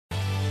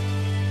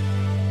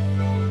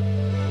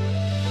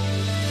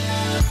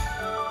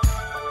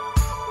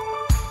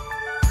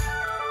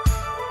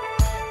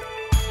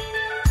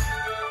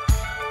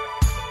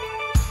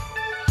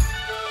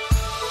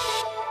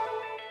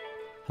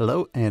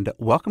and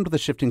welcome to the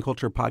Shifting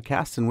Culture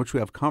podcast, in which we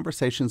have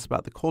conversations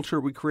about the culture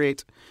we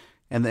create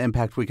and the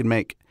impact we can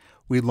make.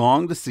 We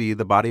long to see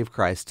the body of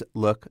Christ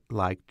look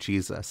like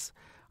Jesus.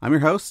 I'm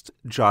your host,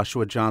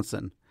 Joshua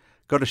Johnson.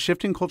 Go to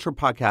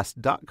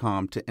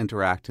shiftingculturepodcast.com to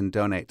interact and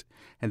donate.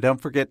 And don't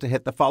forget to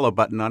hit the follow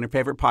button on your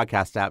favorite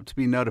podcast app to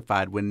be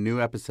notified when new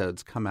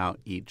episodes come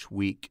out each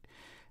week.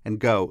 And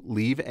go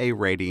leave a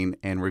rating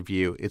and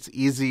review. It's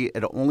easy.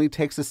 It only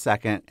takes a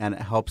second, and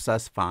it helps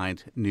us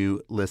find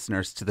new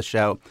listeners to the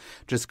show.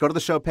 Just go to the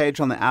show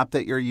page on the app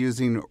that you're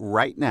using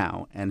right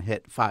now and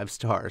hit 5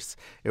 stars.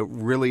 It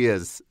really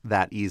is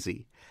that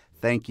easy.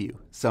 Thank you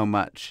so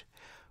much.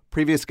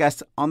 Previous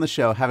guests on the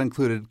show have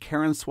included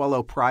Karen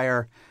Swallow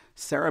Pryor,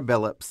 Sarah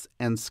Billups,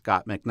 and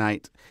Scott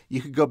McKnight.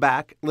 You could go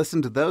back,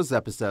 listen to those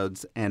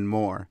episodes, and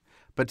more.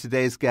 But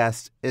today's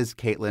guest is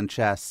Kaitlyn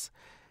Schiess.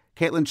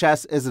 Kaitlyn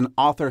Schiess is an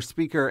author,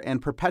 speaker,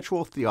 and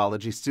perpetual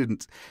theology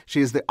student. She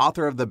is the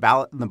author of the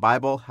Ballot in the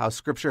Bible, How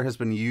Scripture Has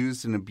Been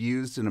Used and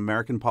Abused in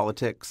American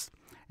Politics,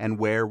 and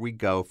Where We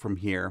Go From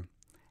Here,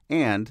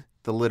 and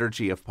the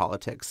Liturgy of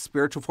Politics,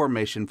 Spiritual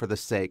Formation for the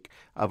Sake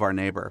of Our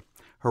Neighbor.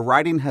 Her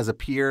writing has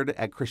appeared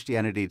at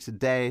Christianity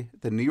Today,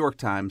 the New York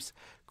Times,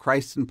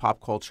 Christ and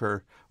Pop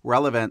Culture,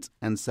 Relevant,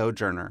 and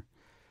Sojourner.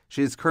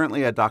 She is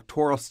currently a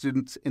doctoral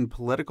student in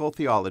political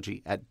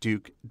theology at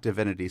Duke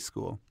Divinity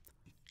School.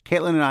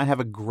 Kaitlyn and I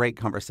have a great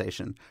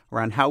conversation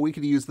around how we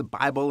could use the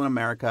Bible in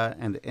America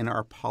and in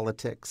our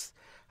politics,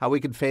 how we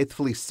could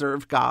faithfully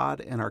serve God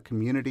in our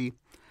community,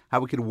 how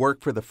we could work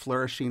for the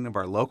flourishing of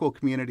our local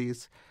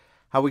communities,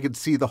 how we could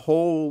see the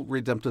whole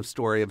redemptive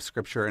story of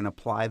Scripture and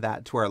apply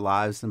that to our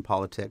lives and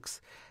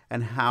politics,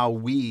 and how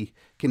we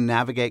can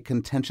navigate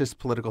contentious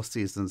political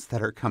seasons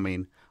that are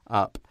coming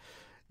up.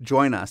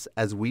 Join us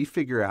as we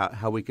figure out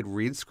how we could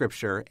read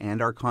Scripture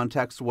and our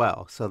context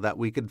well so that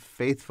we could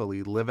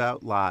faithfully live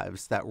out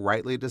lives that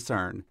rightly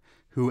discern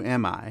who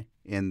am I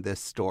in this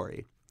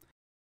story.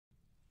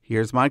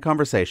 Here's my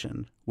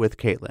conversation with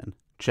Kaitlyn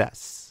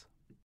Schiess.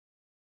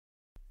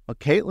 Well,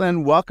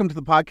 Kaitlyn, welcome to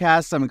the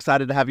podcast. I'm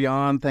excited to have you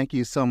on. Thank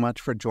you so much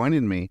for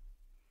joining me.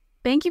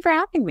 Thank you for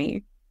having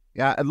me.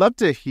 Yeah, I'd love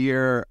to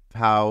hear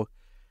how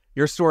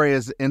your story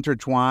is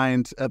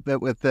intertwined a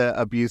bit with the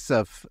abuse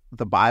of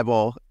the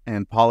Bible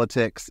and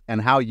politics,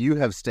 and how you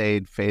have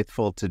stayed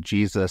faithful to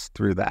Jesus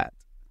through that.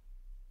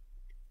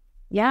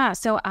 Yeah,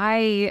 so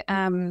I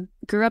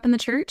grew up in the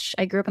church.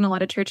 I grew up in a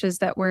lot of churches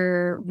that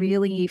were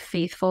really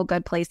faithful,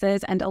 good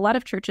places, and a lot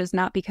of churches,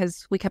 not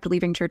because we kept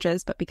leaving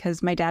churches, but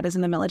because my dad is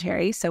in the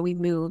military, so we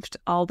moved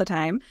all the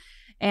time.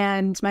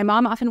 And my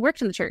mom often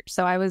worked in the church.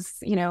 So I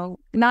was,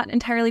 not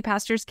entirely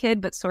pastor's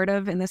kid, but sort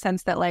of in the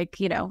sense that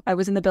I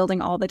was in the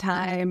building all the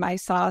time. I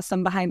saw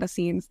some behind the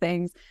scenes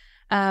things,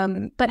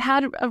 but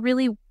had a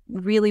really,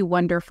 really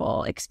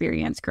wonderful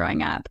experience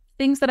growing up.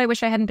 Things that I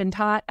wish I hadn't been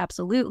taught,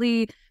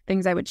 absolutely.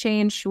 Things I would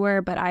change,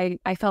 sure. But I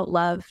felt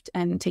loved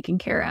and taken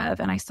care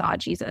of. And I saw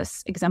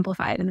Jesus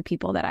exemplified in the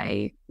people that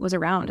I was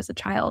around as a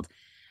child.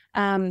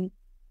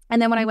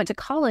 And then when I went to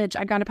college,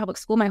 I'd gone to public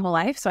school my whole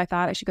life, so I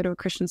thought I should go to a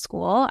Christian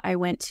school. I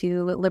went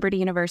to Liberty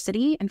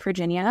University in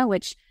Virginia,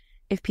 which,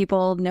 if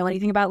people know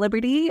anything about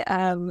Liberty,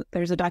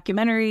 there's a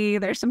documentary,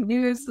 there's some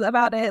news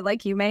about it,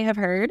 like you may have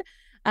heard.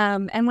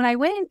 And when I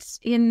went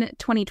in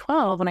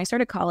 2012, when I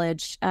started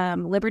college,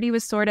 Liberty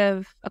was sort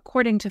of,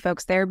 according to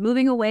folks there,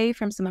 moving away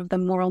from some of the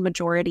moral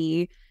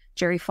majority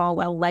Jerry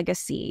Falwell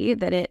legacy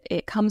that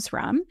it comes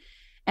from.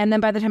 And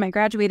then by the time I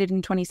graduated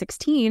in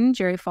 2016,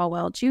 Jerry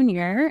Falwell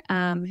Jr.,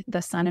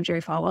 the son of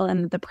Jerry Falwell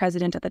and the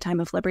president at the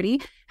time of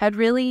Liberty, had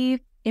really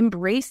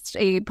embraced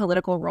a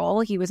political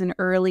role. He was an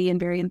early and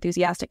very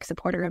enthusiastic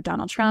supporter of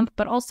Donald Trump,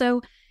 but also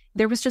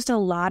there was just a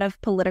lot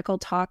of political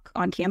talk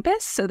on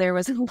campus. So there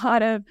was a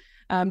lot of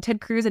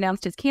Ted Cruz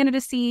announced his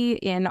candidacy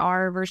in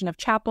our version of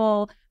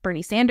chapel.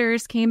 Bernie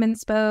Sanders came and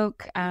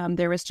spoke.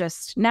 There was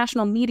just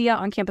national media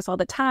on campus all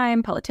the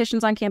time,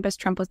 politicians on campus.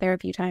 Trump was there a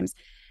few times.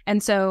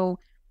 And so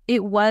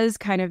it was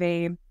kind of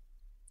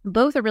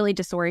both a really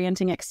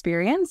disorienting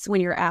experience when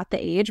you're at the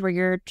age where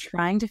you're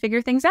trying to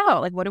figure things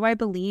out. Like, what do I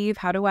believe?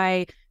 How do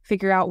I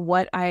figure out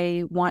what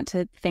I want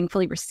to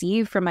thankfully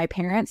receive from my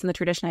parents and the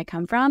tradition I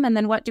come from? And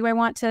then what do I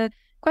want to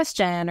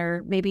question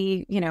or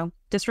maybe,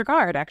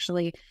 disregard,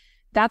 actually?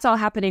 That's all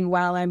happening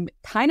while I'm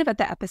kind of at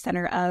the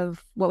epicenter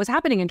of what was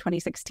happening in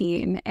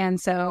 2016. And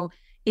so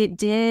it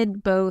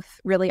did both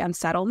really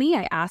unsettle me.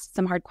 I asked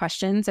some hard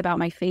questions about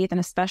my faith,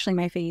 and especially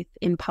my faith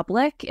in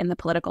public, in the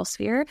political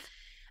sphere.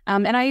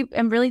 And I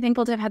am really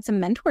thankful to have had some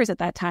mentors at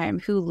that time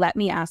who let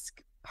me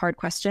ask hard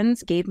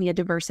questions, gave me a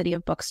diversity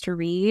of books to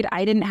read.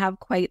 I didn't have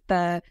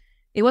it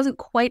wasn't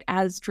quite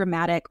as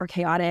dramatic or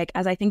chaotic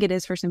as I think it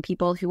is for some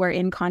people who are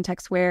in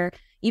contexts where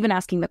even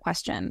asking the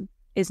question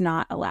is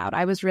not allowed.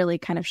 I was really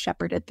kind of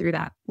shepherded through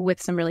that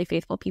with some really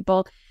faithful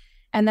people.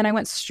 And then I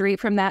went straight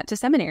from that to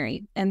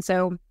seminary. And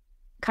so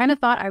kind of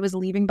thought I was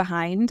leaving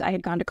behind. I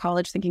had gone to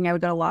college thinking I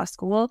would go to law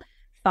school,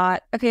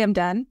 thought, okay, I'm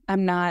done.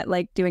 I'm not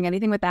doing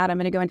anything with that. I'm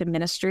going to go into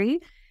ministry.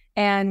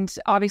 And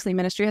obviously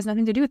ministry has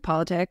nothing to do with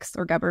politics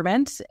or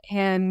government.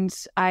 And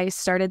I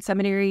started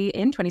seminary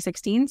in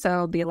 2016.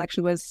 So the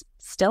election was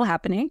still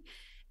happening.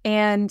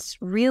 And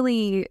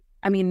really,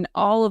 I mean,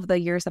 all of the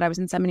years that I was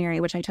in seminary,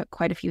 which I took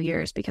quite a few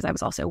years because I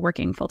was also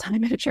working full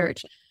time at a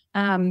church,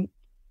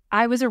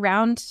 I was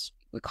around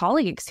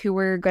colleagues who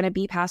were going to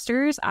be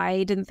pastors.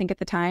 I didn't think at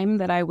the time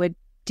that I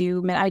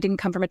didn't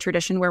come from a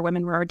tradition where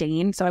women were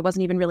ordained. So I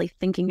wasn't even really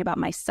thinking about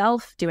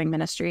myself doing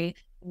ministry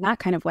in that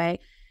kind of way.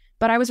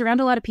 But I was around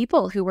a lot of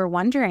people who were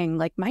wondering,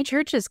 like, my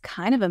church is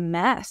kind of a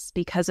mess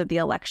because of the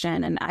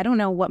election, and I don't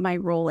know what my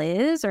role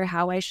is or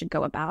how I should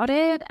go about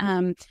it.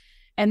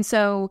 And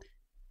so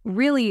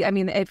really, I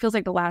mean, it feels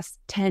like the last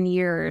 10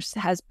 years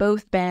has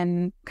both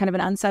been kind of an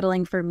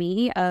unsettling for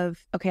me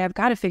of, okay, I've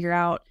got to figure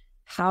out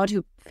how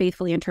to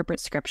faithfully interpret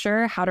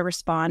scripture, how to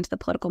respond to the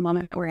political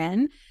moment we're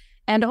in.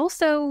 And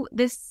also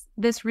this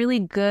really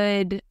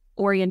good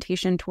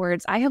orientation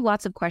towards, I have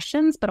lots of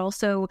questions, but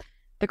also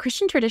the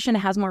Christian tradition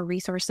has more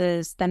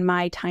resources than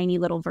my tiny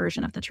little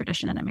version of the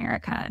tradition in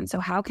America. And so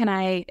how can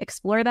I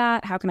explore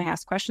that? How can I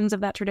ask questions of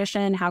that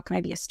tradition? How can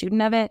I be a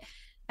student of it?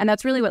 And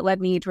that's really what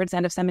led me towards the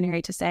end of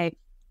seminary to say,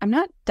 I'm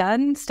not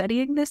done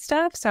studying this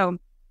stuff. So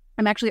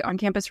I'm actually on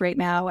campus right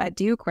now at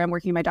Duke, where I'm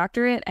working my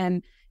doctorate,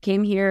 and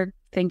came here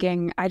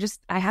thinking I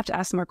have to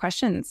ask some more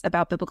questions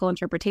about biblical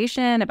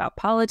interpretation, about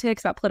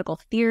politics, about political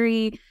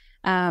theory.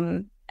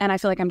 And I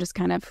feel like I'm just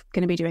kind of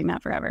going to be doing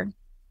that forever.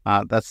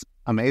 That's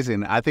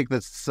amazing. I think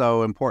that's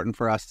so important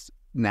for us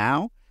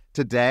now,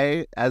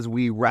 today, as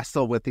we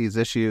wrestle with these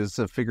issues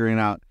of figuring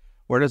out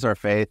where does our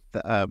faith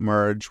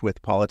merge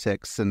with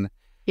politics, and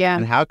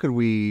how could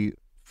we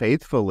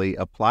faithfully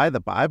apply the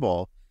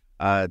Bible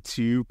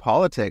to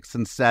politics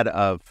instead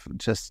of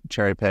just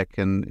cherry pick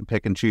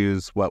and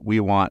choose what we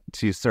want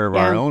to serve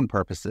our own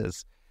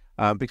purposes,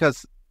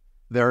 because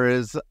there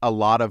is a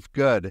lot of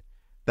good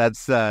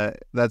that's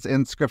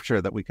in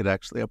Scripture that we could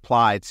actually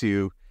apply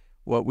to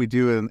what we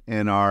do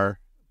in our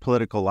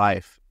political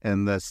life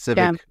in the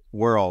civic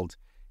world.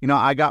 You know,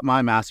 I got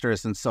my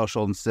master's in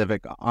social and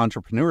civic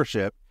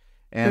entrepreneurship.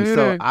 And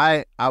so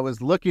I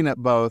was looking at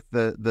both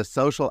the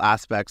social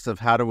aspects of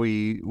how do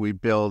we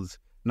build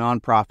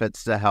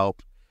nonprofits to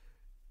help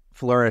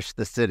flourish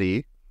the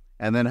city,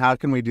 and then how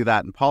can we do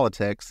that in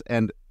politics?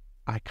 And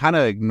I kind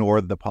of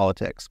ignored the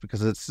politics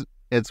because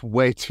it's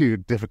way too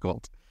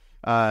difficult.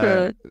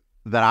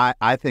 That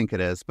I think it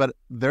is. But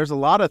there's a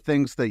lot of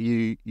things that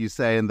you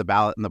say in the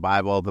Ballot in the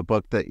Bible. The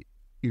book that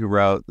you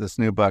wrote, this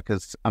new book,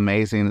 is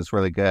amazing. It's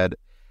really good.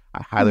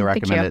 I highly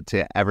recommend it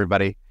to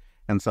everybody.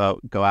 And so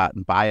go out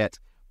and buy it.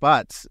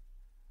 But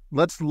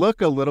let's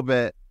look a little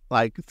bit,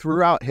 like,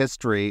 throughout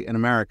history in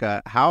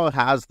America, how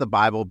has the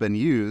Bible been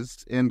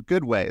used in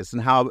good ways,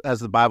 and how has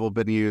the Bible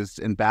been used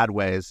in bad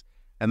ways?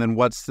 And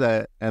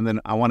then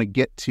I want to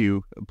get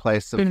to a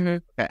place of okay,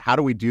 how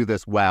do we do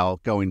this well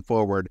going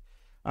forward?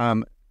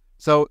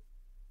 So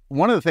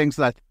one of the things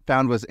that I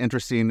found was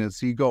interesting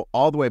is you go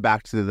all the way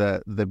back to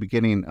the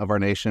beginning of our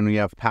nation. We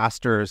have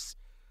pastors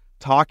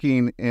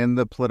talking in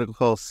the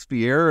political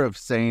sphere of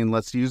saying,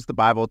 let's use the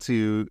Bible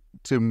to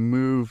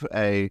move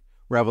a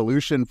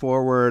revolution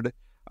forward,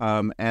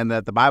 and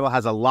that the Bible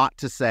has a lot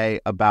to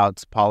say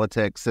about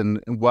politics and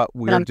what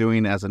we're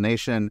doing as a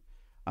nation,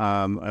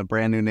 a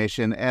brand new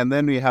nation. And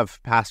then we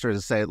have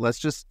pastors say, let's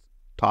just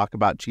talk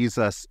about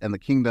Jesus and the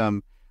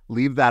kingdom,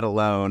 leave that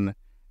alone.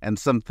 And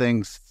some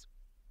things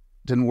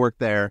didn't work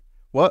there.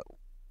 What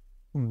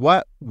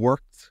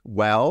worked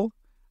well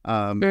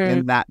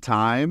in that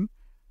time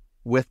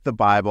with the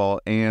Bible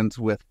and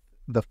with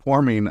the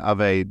forming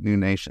of a new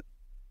nation?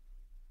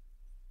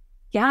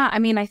 Yeah, I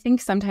mean, I think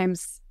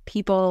sometimes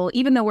people,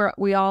 even though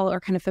we all are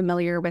kind of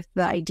familiar with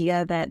the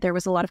idea that there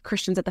was a lot of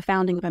Christians at the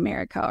founding of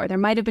America, or there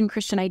might have been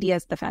Christian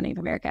ideas at the founding of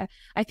America,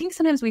 I think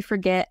sometimes we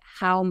forget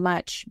how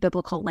much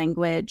biblical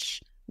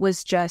language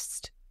was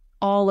just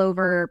all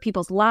over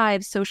people's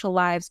lives, social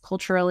lives,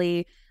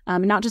 culturally,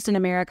 not just in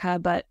America,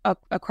 but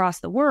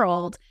across the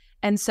world.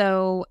 And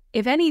so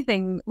if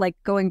anything, like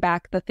going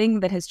back, the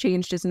thing that has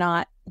changed is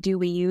not, do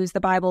we use the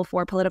Bible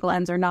for political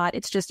ends or not?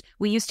 It's just,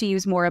 we used to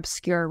use more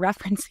obscure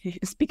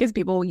references because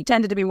people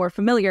tended to be more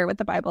familiar with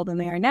the Bible than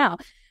they are now.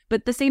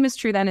 But the same is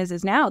true then as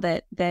is now,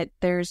 that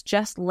there's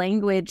just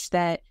language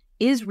that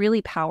is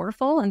really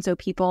powerful. And so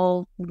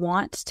people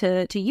want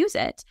to use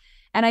it.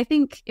 And I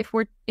think if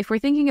we're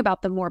thinking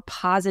about the more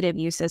positive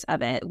uses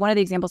of it, one of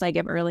the examples I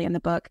give early in the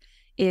book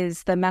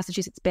is the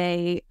Massachusetts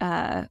Bay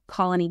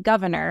colony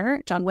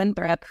governor, John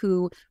Winthrop,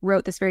 who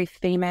wrote this very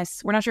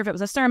famous, we're not sure if it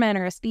was a sermon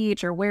or a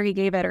speech or where he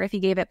gave it or if he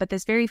gave it, but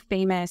this very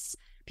famous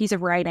piece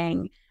of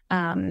writing,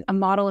 a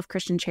model of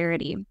Christian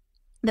charity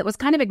that was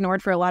kind of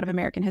ignored for a lot of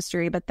American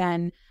history, but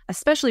then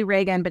especially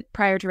Reagan, but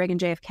prior to Reagan,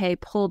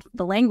 JFK pulled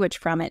the language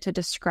from it to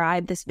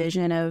describe this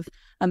vision of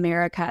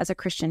America as a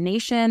Christian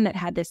nation that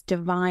had this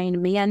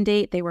divine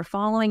mandate they were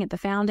following at the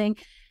founding.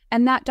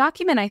 And that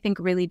document, I think,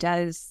 really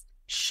does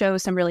show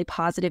some really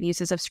positive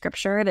uses of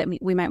scripture that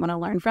we might want to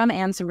learn from,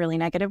 and some really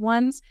negative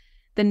ones.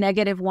 The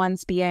negative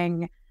ones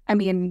being, I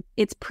mean,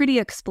 it's pretty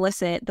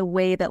explicit the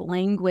way that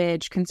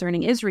language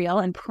concerning Israel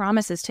and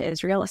promises to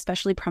Israel,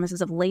 especially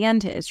promises of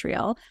land to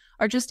Israel,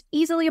 are just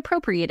easily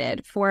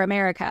appropriated for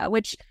America,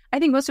 which I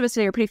think most of us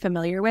today are pretty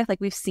familiar with. Like,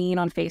 we've seen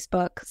on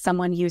Facebook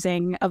someone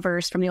using a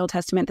verse from the Old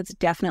Testament that's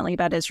definitely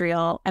about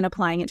Israel and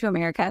applying it to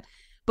America.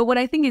 But what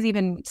I think is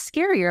even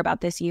scarier about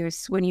this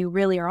use, when you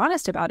really are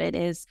honest about it,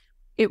 is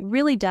it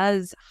really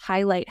does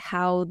highlight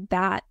how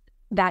that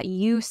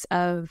use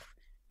of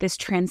this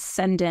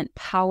transcendent,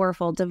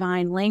 powerful,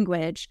 divine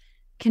language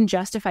can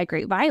justify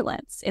great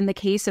violence. In the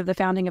case of the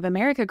founding of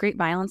America, great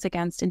violence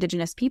against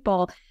Indigenous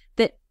people,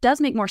 that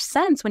does make more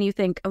sense when you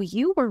think, oh,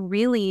 you were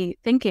really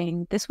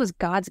thinking this was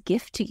God's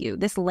gift to you.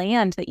 This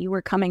land that you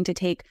were coming to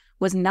take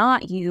was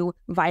not you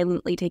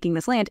violently taking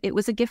this land. It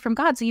was a gift from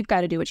God. So you've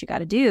got to do what you got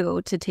to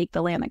do to take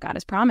the land that God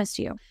has promised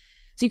you.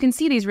 So you can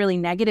see these really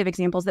negative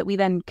examples that we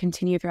then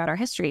continue throughout our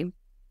history.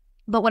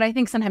 But what I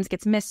think sometimes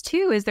gets missed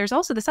too is there's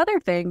also this other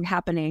thing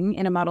happening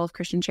in a model of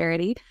Christian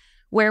charity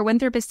where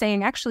Winthrop is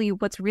saying, actually,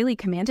 what's really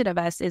commanded of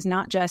us is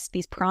not just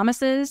these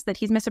promises that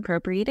he's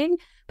misappropriating,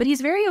 but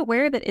he's very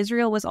aware that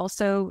Israel was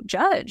also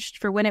judged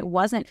for when it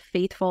wasn't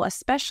faithful,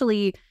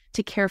 especially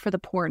to care for the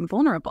poor and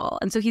vulnerable.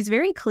 And so he's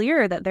very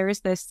clear that there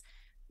is this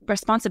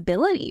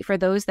responsibility for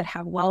those that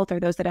have wealth or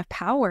those that have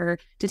power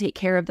to take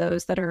care of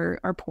those that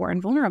are poor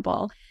and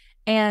vulnerable.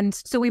 And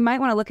so we might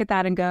want to look at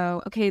that and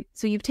go, okay,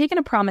 so you've taken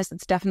a promise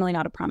that's definitely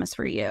not a promise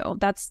for you.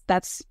 That's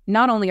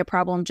not only a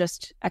problem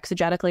just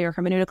exegetically or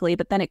hermeneutically,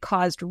 but then it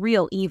caused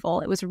real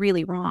evil. It was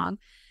really wrong.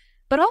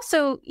 But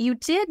also, you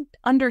did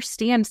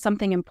understand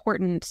something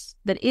important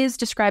that is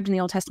described in the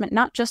Old Testament,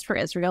 not just for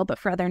Israel, but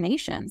for other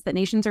nations, that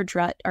nations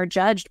are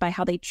judged by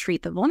how they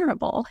treat the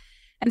vulnerable.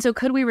 And so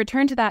could we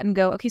return to that and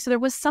go, okay, so there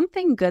was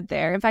something good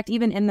there. In fact,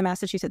 even in the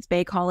Massachusetts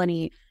Bay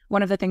Colony,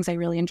 one of the things I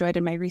really enjoyed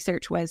in my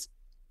research was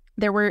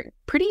there were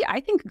pretty,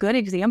 I think, good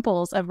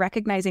examples of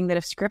recognizing that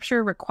if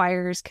Scripture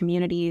requires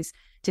communities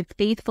to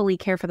faithfully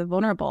care for the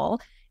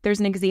vulnerable, there's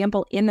an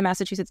example in the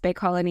Massachusetts Bay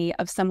Colony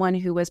of someone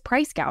who was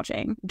price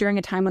gouging during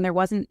a time when there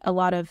wasn't a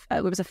lot of,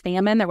 it was a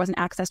famine, there wasn't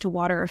access to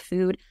water or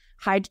food,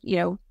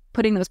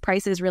 putting those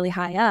prices really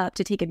high up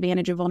to take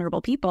advantage of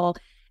vulnerable people.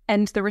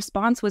 And the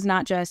response was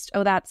not just,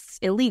 oh, that's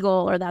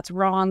illegal or that's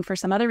wrong for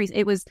some other reason.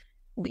 It was,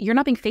 you're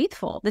not being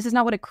faithful. This is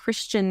not what a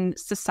Christian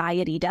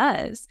society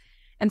does.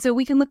 And so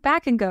we can look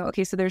back and go,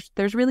 okay, so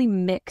there's really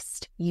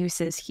mixed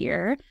uses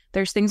here.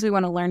 There's things we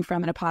want to learn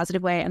from in a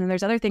positive way. And then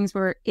there's other things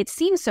where it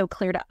seems so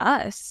clear to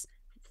us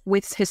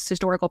with his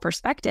historical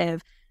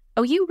perspective,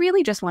 oh, you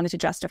really just wanted to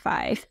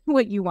justify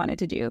what you wanted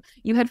to do.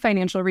 You had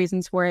financial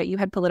reasons for it. You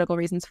had political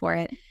reasons for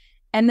it.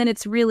 And then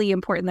it's really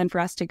important then for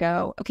us to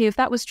go, okay, if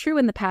that was true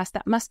in the past,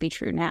 that must be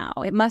true now.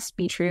 It must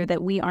be true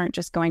that we aren't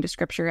just going to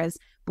Scripture as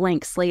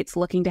blank slates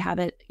looking to have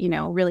it,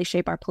 really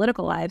shape our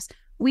political lives.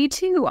 We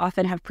too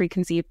often have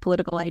preconceived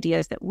political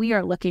ideas that we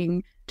are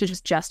looking to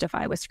just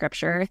justify with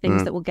Scripture,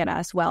 things that will get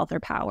us wealth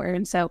or power.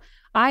 And so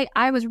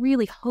I was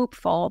really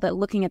hopeful that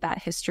looking at that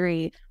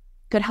history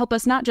could help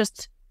us not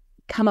just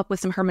come up with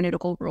some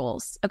hermeneutical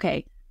rules.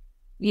 Okay,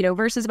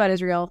 verses about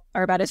Israel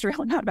are about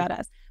Israel and not about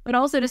us, but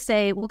also to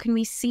say, well, can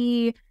we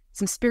see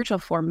some spiritual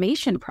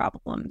formation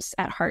problems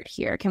at heart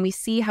here? Can we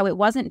see how it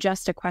wasn't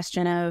just a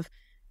question of,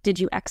 did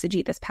you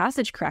exegete this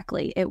passage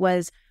correctly? It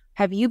was,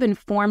 have you been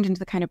formed into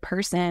the kind of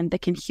person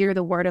that can hear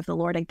the word of the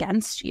Lord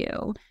against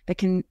you, that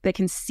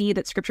can see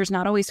that Scripture is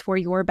not always for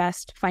your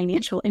best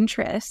financial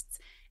interests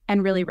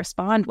and really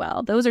respond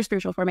well? Those are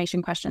spiritual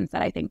formation questions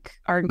that I think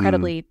are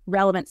incredibly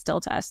relevant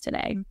still to us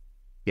today.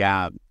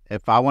 Yeah.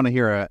 If I want to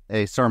hear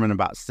a sermon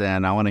about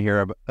sin, I want to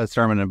hear a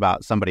sermon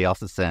about somebody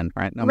else's sin,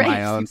 right? Not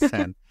my own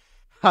sin.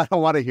 I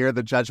don't want to hear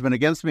the judgment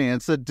against me.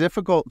 It's a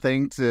difficult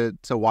thing to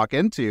walk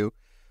into.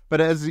 But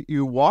as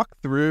you walk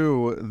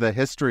through the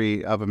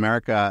history of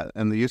America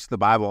and the use of the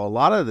Bible, a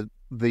lot of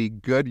the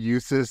good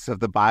uses of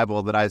the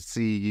Bible that I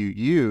see you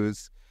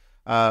use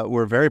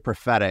were very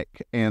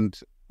prophetic and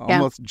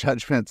almost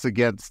judgments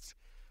against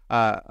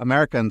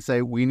America, and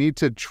say we need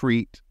to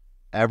treat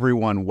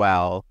everyone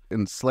well.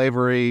 In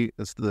slavery,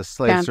 the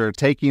slaves are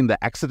taking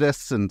the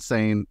Exodus and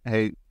saying,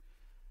 hey,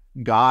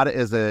 God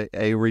is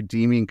a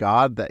redeeming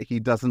God, that he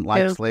doesn't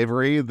like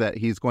slavery, that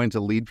he's going to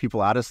lead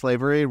people out of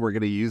slavery. We're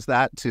going to use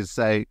that to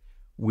say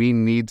we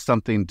need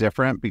something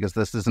different because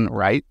this isn't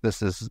right.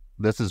 This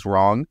is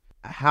wrong.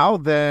 How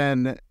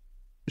then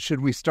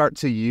should we start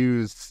to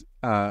use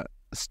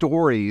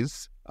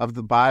stories of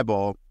the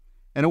Bible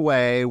in a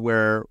way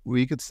where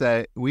we could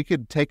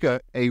take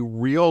a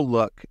real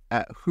look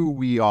at who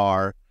we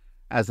are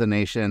as a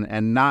nation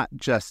and not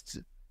just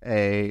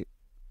a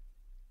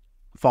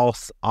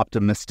false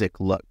optimistic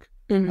look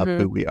of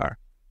who we are?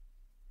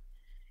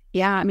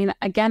 Yeah, I mean,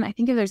 again, I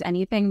think if there's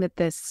anything that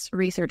this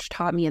research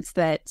taught me, it's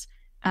that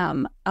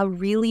a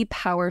really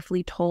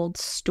powerfully told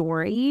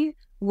story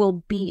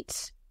will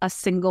beat a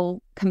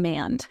single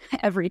command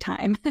every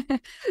time.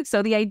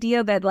 So the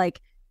idea that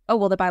oh,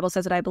 well, the Bible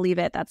says it, I believe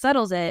it, that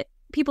settles it,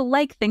 people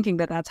like thinking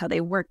that that's how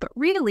they work, but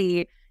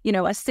really,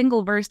 a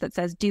single verse that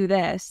says do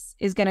this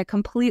is going to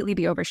completely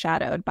be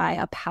overshadowed by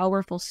a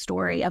powerful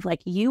story of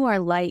like, you are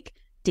like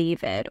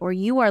David, or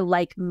you are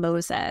like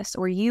Moses,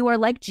 or you are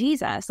like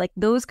Jesus. Like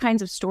those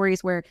kinds of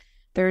stories where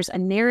there's a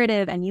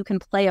narrative and you can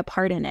play a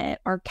part in it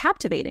are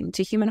captivating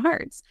to human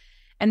hearts.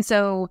 And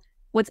so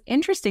what's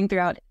interesting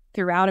throughout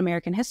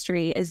American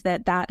history is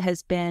that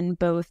has been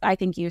both, I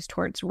think, used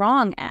towards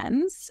wrong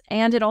ends,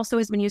 and it also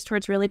has been used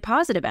towards really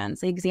positive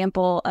ends. The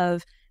example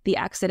of the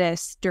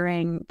Exodus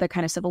during the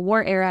kind of Civil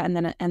War era, and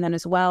then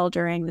as well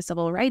during the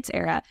Civil Rights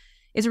era,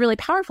 is a really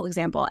powerful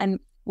example. And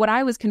what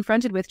I was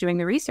confronted with doing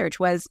the research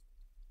was,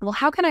 well,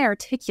 how can I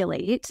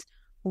articulate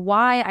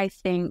why I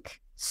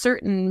think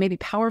certain maybe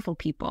powerful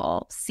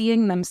people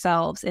seeing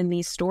themselves in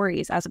these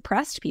stories as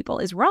oppressed people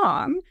is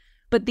wrong,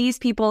 but these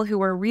people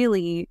who are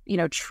really,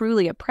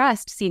 truly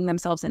oppressed, seeing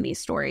themselves in these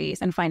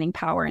stories and finding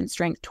power and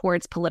strength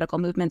towards political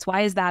movements,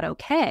 why is that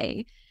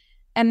okay?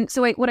 And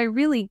so what I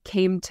really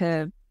came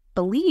to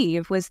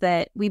believe was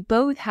that we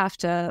both have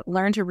to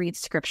learn to read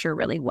scripture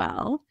really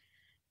well,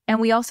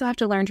 and we also have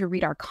to learn to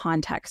read our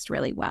context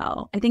really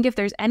well. I think if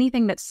there's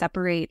anything that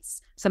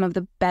separates some of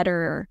the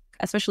better,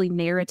 especially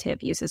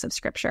narrative uses of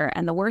scripture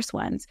and the worst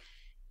ones,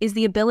 is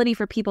the ability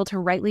for people to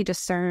rightly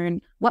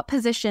discern, what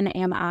position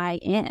am I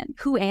in?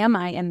 Who am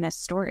I in this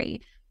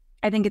story?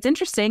 I think it's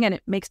interesting, and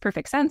it makes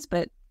perfect sense,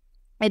 but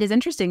it is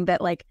interesting that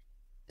like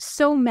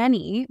so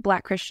many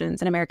Black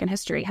Christians in American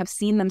history have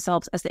seen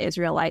themselves as the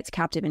Israelites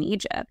captive in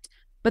Egypt,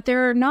 but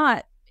there are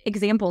not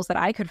examples that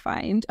I could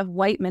find of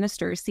white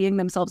ministers seeing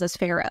themselves as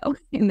Pharaoh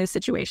in this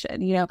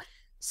situation,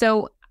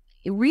 So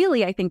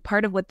really, I think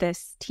part of what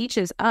this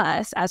teaches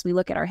us as we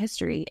look at our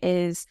history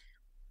is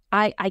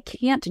I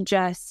can't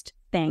just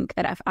think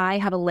that if I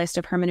have a list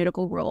of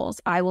hermeneutical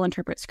rules, I will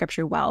interpret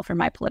scripture well for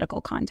my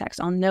political context.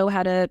 I'll know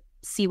how to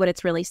see what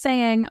it's really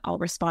saying. I'll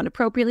respond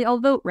appropriately. I'll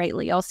vote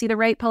rightly. I'll see the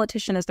right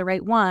politician as the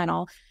right one.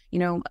 I'll,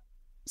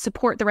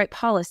 support the right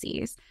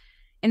policies.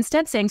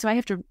 Instead saying, so I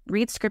have to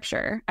read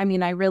scripture. I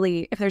mean,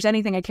 if there's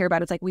anything I care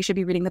about, it's like we should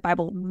be reading the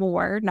Bible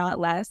more, not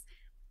less.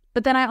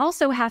 But then I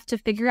also have to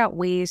figure out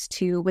ways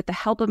to, with the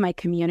help of my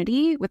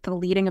community, with the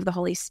leading of the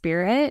Holy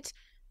Spirit,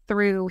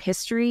 through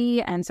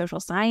history and social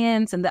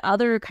science and the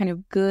other kind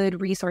of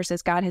good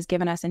resources God has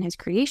given us in his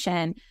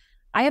creation,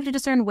 I have to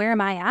discern, where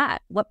am I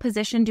at? What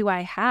position do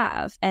I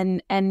have?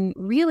 And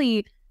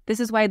really,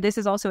 this is why this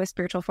is also a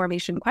spiritual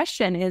formation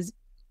question, is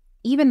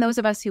even those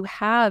of us who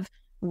have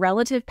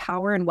relative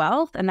power and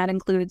wealth, and that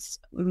includes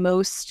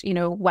most,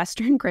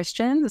 Western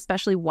Christians,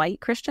 especially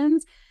white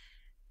Christians,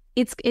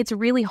 it's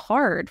really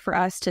hard for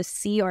us to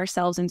see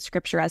ourselves in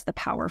scripture as the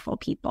powerful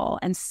people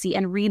and see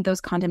and read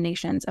those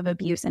condemnations of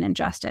abuse and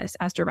injustice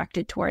as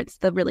directed towards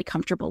the really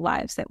comfortable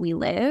lives that we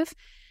live.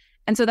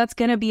 And so that's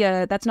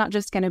not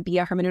just going to be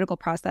a hermeneutical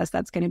process,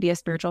 that's going to be a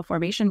spiritual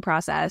formation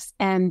process.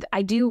 And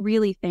I do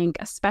really think,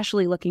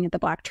 especially looking at the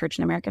Black church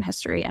in American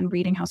history and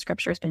reading how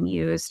scripture has been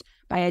used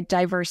by a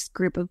diverse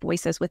group of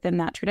voices within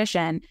that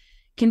tradition,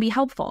 can be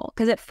helpful,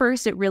 because at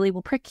first it really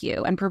will prick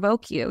you and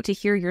provoke you to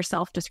hear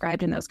yourself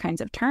described in those kinds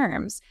of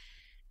terms.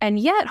 And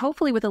yet,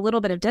 hopefully with a little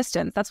bit of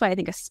distance, that's why I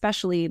think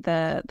especially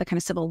the kind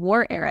of Civil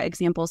War era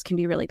examples can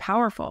be really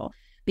powerful,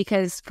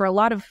 because for a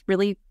lot of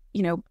really,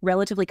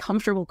 relatively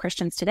comfortable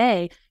Christians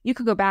today, you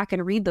could go back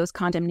and read those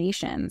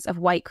condemnations of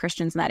white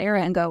Christians in that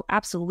era and go,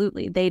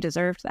 absolutely, they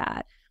deserved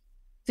that.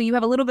 So you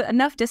have a little bit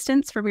enough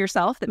distance from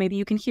yourself that maybe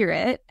you can hear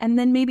it. And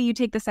then maybe you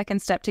take the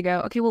second step to go,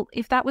 okay, well,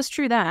 if that was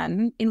true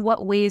then, in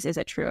what ways is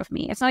it true of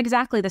me? It's not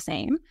exactly the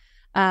same.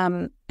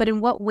 But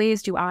in what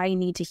ways do I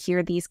need to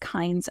hear these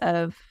kinds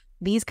of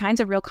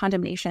real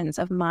condemnations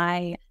of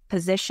my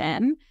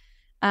position?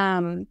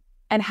 And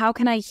how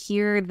can I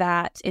hear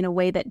that in a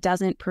way that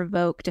doesn't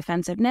provoke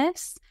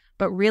defensiveness,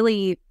 but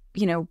really,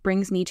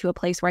 brings me to a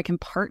place where I can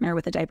partner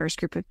with a diverse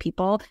group of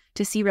people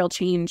to see real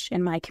change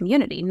in my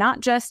community, not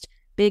just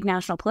big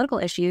national political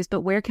issues,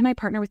 but where can I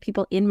partner with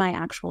people in my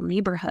actual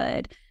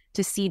neighborhood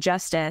to see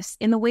justice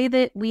in the way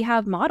that we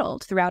have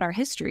modeled throughout our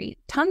history?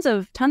 Tons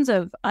of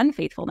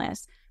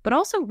unfaithfulness, but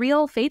also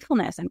real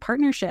faithfulness and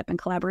partnership and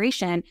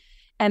collaboration.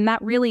 And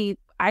that really,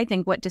 I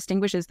think what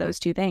distinguishes those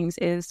two things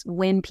is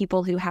when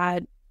people who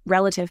had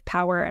relative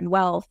power and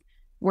wealth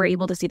were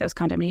able to see those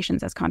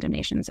condemnations as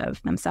condemnations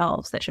of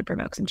themselves that should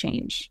provoke some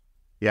change.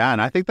 Yeah,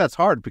 and I think that's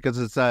hard, because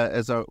it's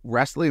a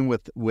wrestling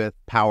with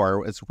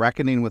power. It's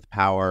reckoning with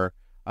power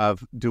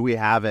of, do we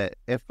have it?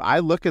 If I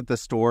look at the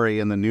story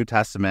in the New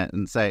Testament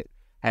and say,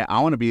 hey,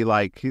 I want to be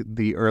like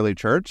the early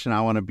church and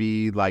I want to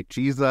be like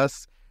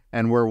Jesus,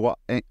 and we're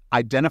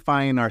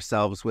identifying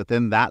ourselves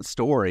within that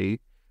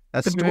story,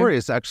 that story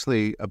is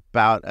actually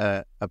about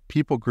a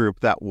people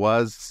group that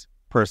was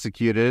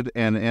persecuted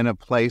and in a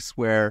place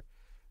where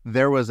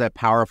there was a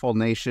powerful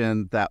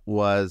nation that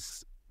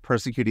was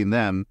persecuting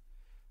them.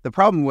 The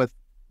problem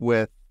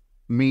with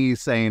me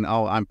saying,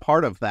 oh, I'm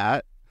part of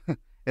that,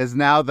 is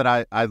now that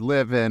I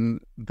live in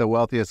the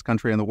wealthiest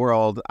country in the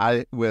world,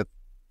 with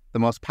the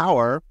most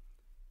power,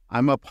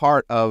 I'm a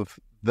part of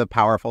the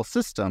powerful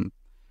system.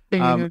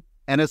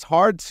 And it's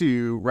hard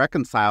to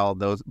reconcile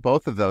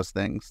both of those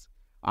things.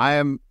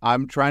 I'm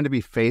trying to be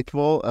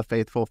a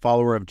faithful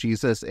follower of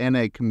Jesus in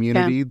a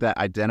community that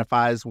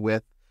identifies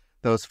with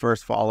those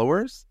first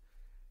followers.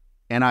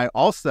 And I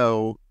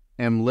also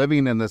am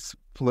living in this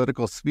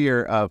political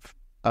sphere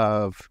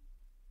of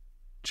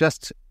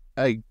just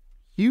a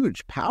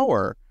huge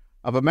power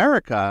of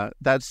America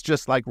that's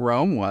just like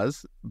Rome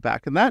was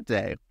back in that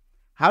day.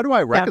 How do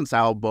I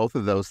reconcile both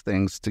of those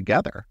things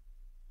together?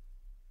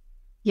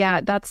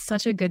 Yeah, that's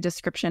such a good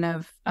description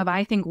of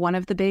I think one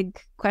of the big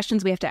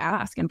questions we have to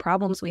ask and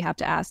problems we have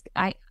to ask.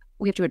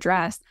 We have to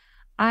address.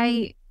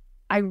 I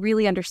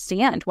really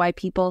understand why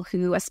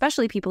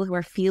especially people who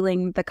are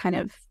feeling the kind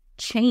of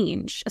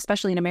change,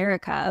 especially in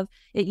America.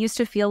 It used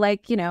to feel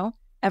like,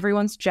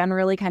 everyone's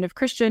generally kind of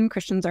Christian.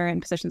 Christians are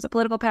in positions of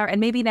political power. And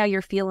maybe now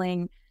you're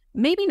feeling,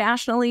 maybe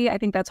nationally, I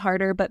think that's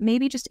harder, but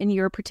maybe just in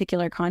your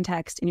particular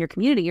context, in your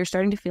community, you're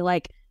starting to feel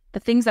like the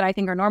things that I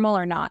think are normal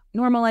are not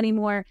normal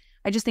anymore.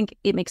 I just think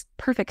it makes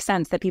perfect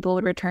sense that people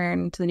would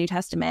return to the New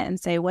Testament and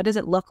say, what does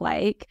it look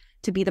like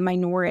to be the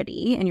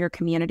minority in your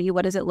community?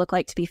 What does it look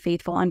like to be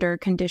faithful under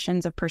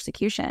conditions of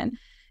persecution?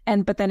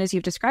 But then as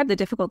you've described, the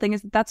difficult thing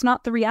is that's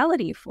not the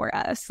reality for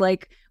us.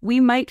 Like, we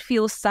might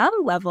feel some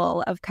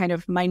level of kind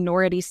of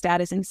minority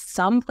status in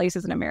some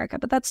places in America,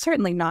 but that's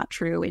certainly not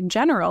true in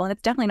general. And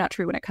it's definitely not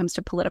true when it comes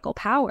to political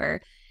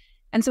power.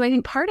 And so I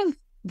think part of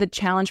the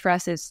challenge for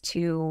us is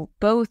to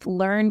both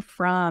learn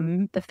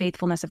from the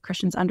faithfulness of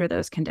Christians under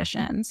those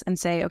conditions and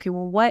say, okay,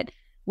 well,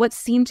 what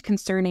seemed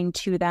concerning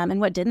to them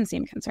and what didn't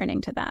seem concerning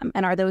to them?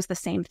 And are those the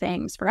same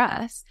things for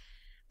us?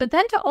 But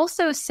then to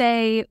also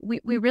say, we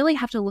really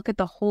have to look at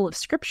the whole of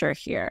Scripture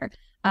here.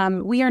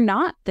 We are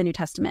not the New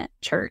Testament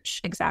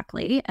church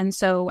exactly. And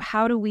so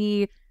how do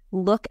we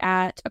look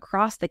at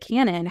across the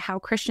canon how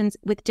Christians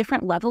with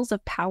different levels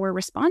of power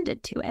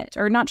responded to it?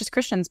 Or not just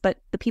Christians, but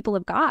the people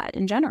of God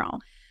in general.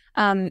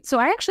 So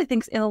I actually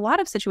think in a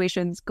lot of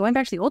situations, going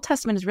back to the Old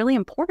Testament is really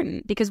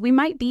important because we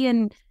might be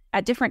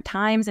at different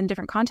times and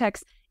different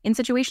contexts in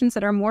situations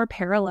that are more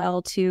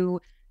parallel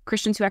to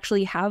Christians who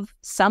actually have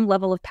some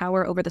level of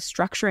power over the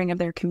structuring of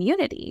their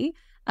community,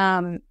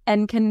 and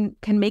can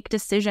make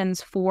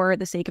decisions for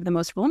the sake of the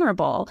most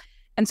vulnerable.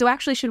 And so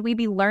actually, should we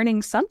be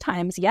learning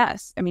sometimes?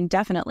 Yes. I mean,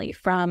 definitely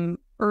from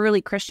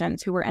early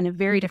Christians who were in a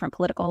very different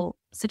political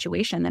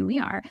situation than we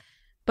are.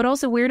 But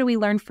also, where do we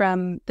learn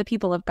from the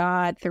people of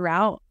God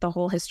throughout the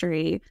whole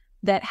history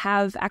that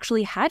have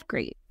actually had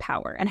great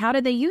power? And how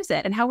did they use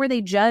it? And how were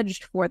they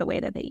judged for the way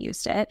that they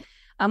used it?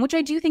 Which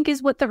I do think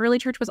is what the early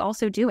church was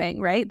also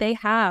doing, right? They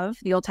have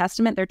the Old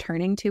Testament, they're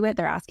turning to it,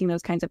 they're asking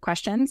those kinds of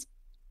questions.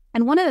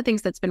 And one of the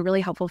things that's been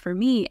really helpful for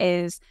me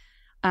is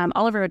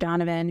Oliver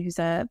O'Donovan, who's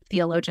a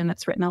theologian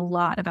that's written a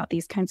lot about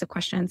these kinds of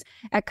questions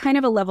at kind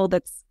of a level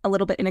that's a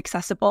little bit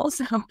inaccessible.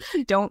 So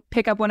don't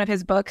pick up one of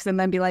his books and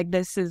then be like,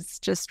 this is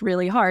just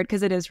really hard,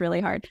 because it is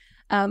really hard.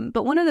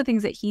 But one of the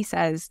things that he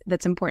says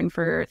that's important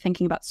for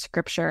thinking about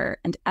Scripture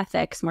and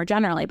ethics more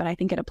generally, but I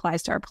think it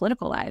applies to our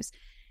political lives,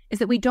 is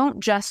that we don't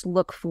just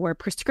look for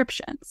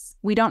prescriptions.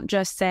 We don't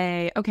just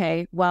say,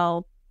 okay,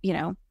 well,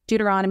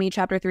 Deuteronomy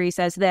chapter 3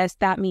 says this,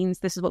 that means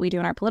this is what we do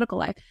in our political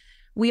life.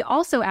 We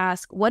also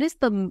ask, what is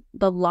the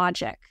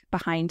logic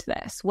behind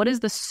this? What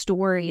is the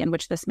story in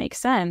which this makes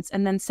sense?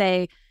 And then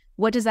say,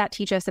 what does that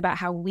teach us about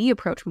how we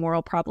approach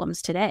moral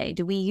problems today?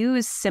 Do we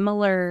use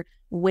similar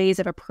ways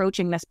of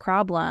approaching this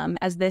problem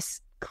as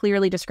this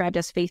clearly described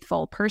as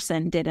faithful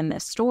person did in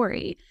this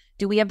story?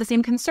 Do we have the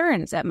same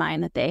concerns at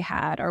mind that they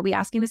had? Are we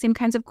asking the same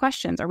kinds of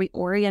questions? Are we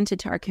oriented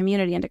to our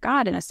community and to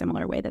God in a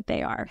similar way that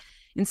they are?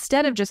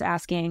 Instead of just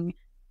asking,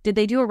 did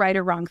they do a right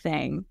or wrong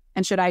thing?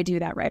 And should I do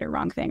that right or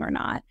wrong thing or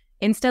not?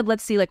 Instead,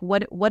 let's see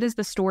what is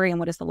the story and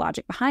what is the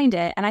logic behind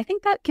it? And I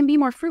think that can be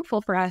more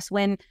fruitful for us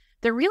when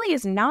there really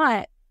is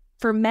not,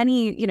 for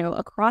many,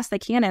 across the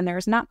canon,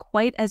 there's not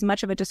quite as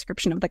much of a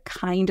description of the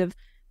kind of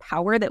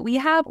power that we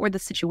have or the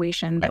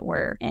situation that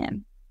we're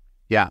in.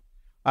 Yeah.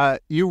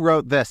 You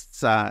wrote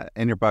this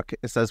in your book.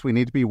 It says we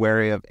need to be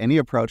wary of any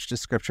approach to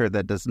Scripture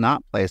that does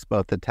not place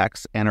both the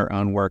text and our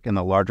own work in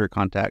the larger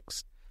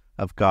context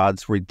of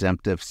God's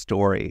redemptive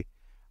story.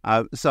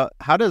 So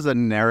how does a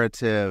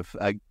narrative,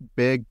 a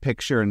big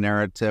picture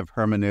narrative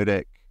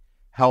hermeneutic,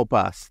 help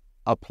us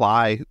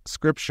apply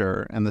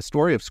Scripture and the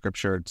story of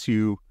Scripture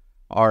to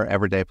our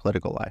everyday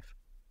political life?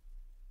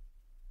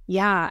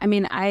 Yeah, I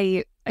mean,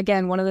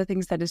 again, one of the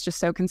things that is just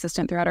so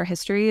consistent throughout our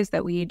history is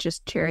that we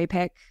just cherry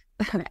pick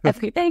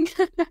everything,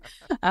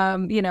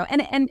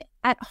 and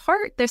at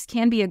heart, this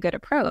can be a good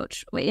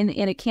approach, and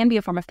it can be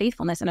a form of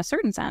faithfulness in a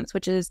certain sense,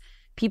 which is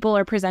people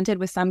are presented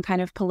with some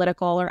kind of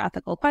political or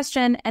ethical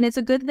question, and it's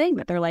a good thing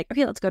that they're like,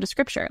 okay, let's go to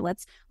Scripture,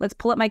 let's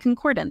pull up my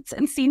concordance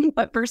and see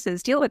what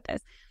verses deal with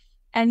this.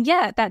 And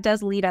yet that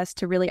does lead us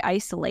to really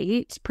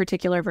isolate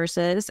particular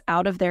verses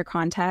out of their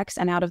context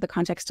and out of the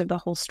context of the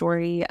whole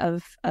story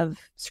of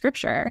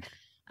Scripture.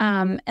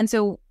 And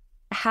so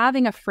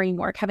having a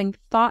framework, having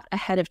thought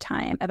ahead of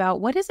time about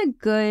what is a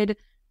good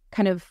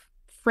kind of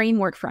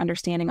framework for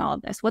understanding all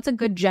of this, what's a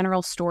good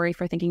general story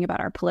for thinking about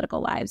our political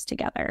lives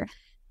together,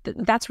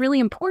 that's really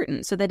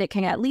important so that it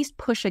can at least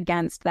push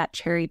against that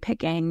cherry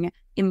picking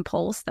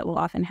impulse that we'll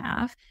often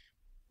have.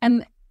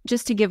 And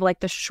just to give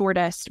like the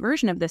shortest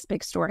version of this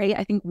big story,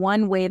 I think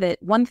one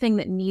thing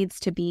that needs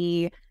to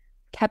be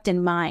kept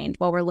in mind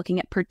while we're looking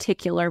at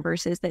particular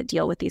verses that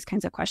deal with these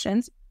kinds of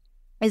questions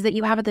is that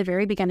you have at the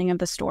very beginning of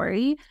the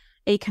story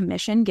a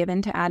commission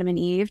given to Adam and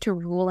Eve to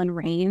rule and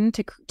reign,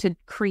 to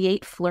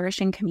create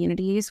flourishing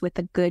communities with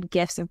the good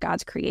gifts of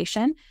God's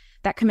creation.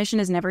 That commission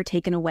is never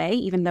taken away,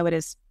 even though it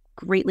is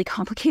greatly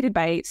complicated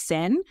by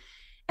sin.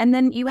 And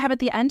then you have at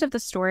the end of the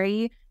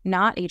story,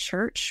 not a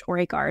church or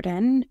a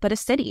garden, but a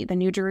city, the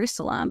New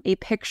Jerusalem, a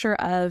picture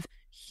of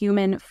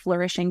human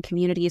flourishing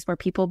communities where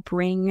people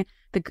bring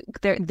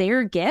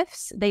their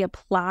gifts, they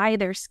apply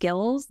their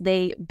skills,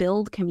 they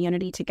build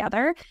community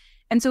together.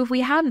 And so if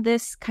we have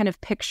this kind of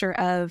picture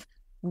of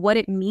what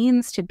it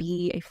means to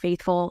be a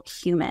faithful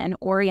human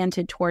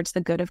oriented towards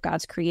the good of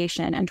God's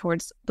creation and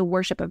towards the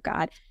worship of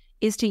God,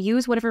 is to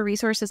use whatever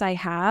resources I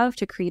have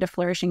to create a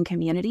flourishing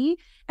community.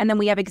 And then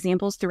we have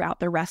examples throughout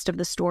the rest of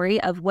the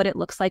story of what it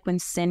looks like when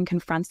sin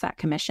confronts that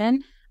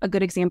commission. A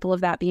good example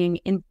of that being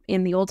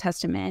in the Old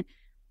Testament,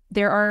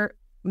 there are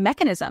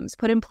mechanisms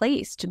put in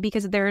place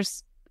because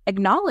there's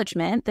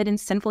acknowledgement that in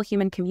sinful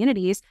human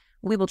communities,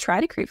 we will try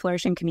to create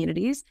flourishing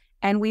communities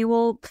and we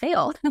will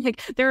fail.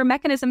 Like there are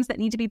mechanisms that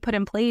need to be put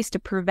in place to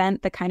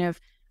prevent the kind of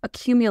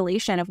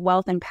accumulation of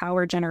wealth and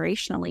power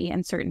generationally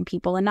in certain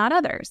people and not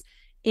others.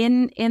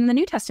 In the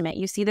New Testament,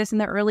 you see this in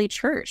the early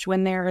church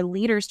when there are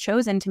leaders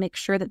chosen to make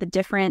sure that the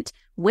different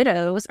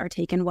widows are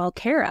taken well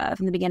care of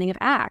in the beginning of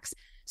Acts.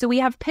 So we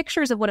have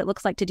pictures of what it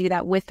looks like to do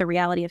that with the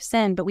reality of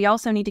sin, but we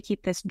also need to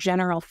keep this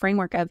general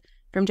framework of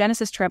from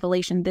Genesis to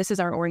Revelation, this is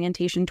our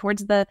orientation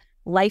towards the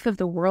life of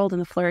the world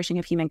and the flourishing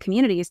of human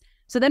communities.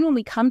 So then when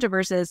we come to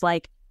verses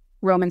like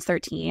Romans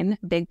 13,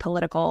 big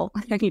political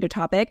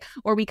topic,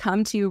 or we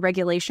come to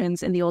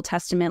regulations in the Old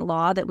Testament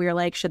law that we're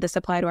like, should this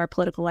apply to our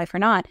political life or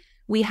not?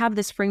 We have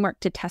this framework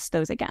to test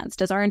those against.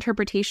 Does our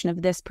interpretation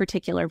of this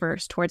particular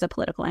verse towards a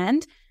political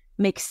end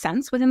make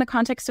sense within the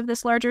context of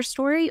this larger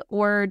story,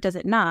 or does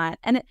it not?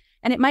 And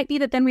it might be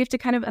that then we have to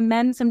kind of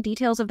amend some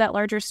details of that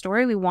larger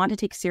story. We want to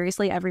take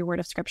seriously every word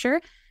of Scripture,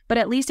 but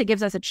at least it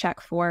gives us a check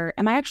for,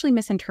 am I actually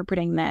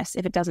misinterpreting this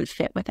if it doesn't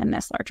fit within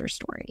this larger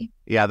story?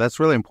 Yeah, that's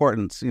really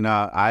important. You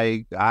know,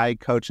 I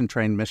coach and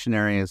train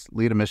missionaries,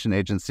 lead a mission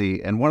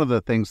agency, and one of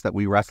the things that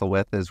we wrestle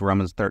with is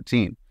Romans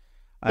 13.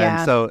 Yeah.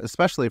 And so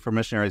especially for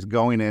missionaries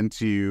going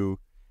into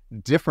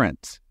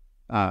different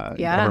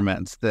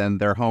governments than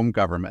their home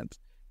government.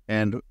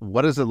 And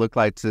what does it look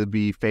like to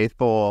be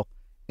faithful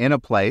in a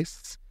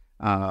place,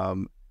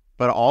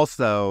 but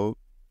also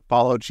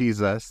follow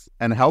Jesus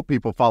and help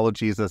people follow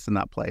Jesus in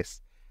that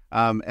place?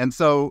 And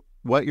so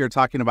what you're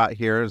talking about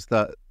here is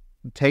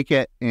take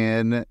it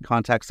in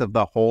context of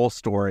the whole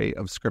story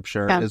of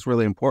Scripture is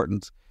really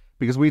important,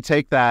 because we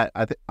take that.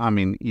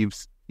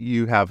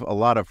 You have a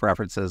lot of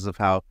references of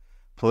how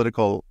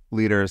political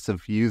leaders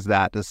have used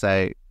that to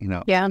say,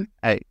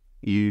 hey,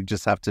 you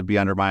just have to be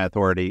under my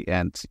authority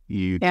and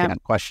you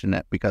can't question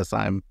it because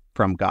I'm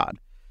from God.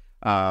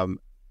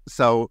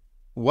 So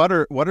what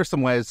are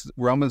some ways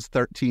Romans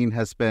 13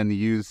 has been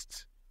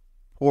used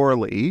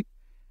poorly,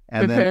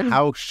 and then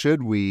how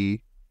should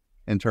we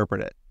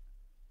interpret it?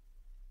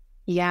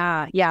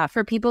 Yeah.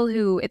 For people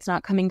who it's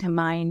not coming to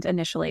mind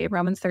initially,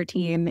 Romans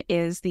 13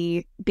 is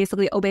the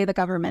basically obey the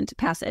government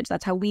passage.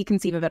 That's how we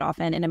conceive of it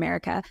often in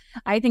America.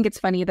 I think it's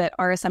funny that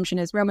our assumption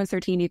is Romans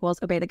 13 equals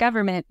obey the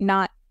government,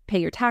 not pay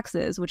your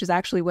taxes, which is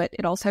actually what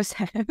it also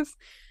says.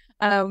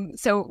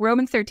 So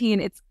Romans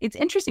 13, it's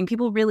interesting.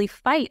 People really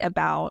fight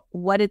about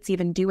what it's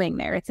even doing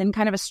there. It's in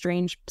kind of a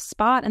strange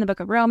spot in the book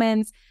of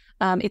Romans.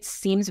 It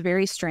seems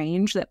very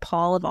strange that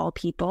Paul, of all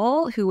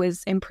people, who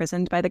was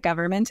imprisoned by the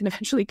government and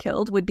eventually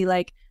killed, would be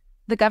like,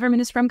 the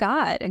government is from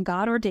God and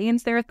God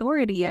ordains their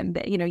authority and,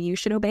 you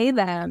should obey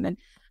them.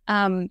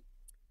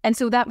 And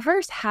so that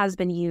verse has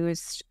been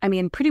used,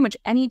 pretty much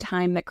any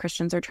time that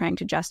Christians are trying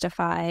to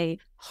justify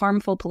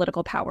harmful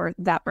political power,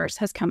 that verse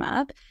has come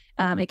up.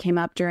 It came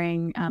up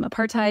during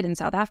apartheid in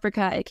South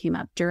Africa. It came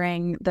up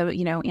during the,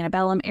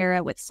 antebellum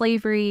era with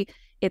slavery.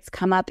 It's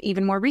come up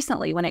even more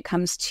recently when it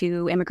comes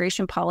to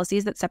immigration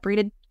policies that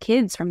separated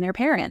kids from their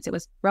parents. It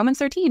was Romans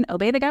 13,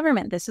 obey the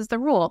government. This is the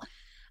rule.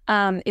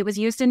 It was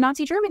used in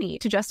Nazi Germany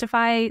to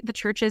justify the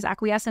church's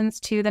acquiescence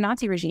to the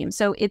Nazi regime.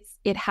 So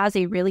it has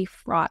a really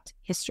fraught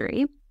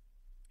history.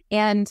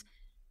 And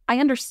I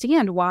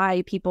understand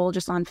why people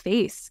just on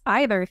face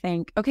either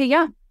think, okay,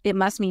 yeah, it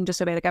must mean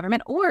just obey the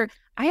government, or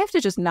I have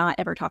to just not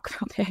ever talk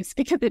about this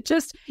because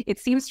it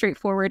seems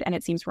straightforward and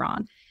it seems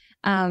wrong.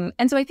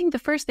 And so I think the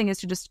first thing is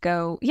to just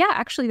go,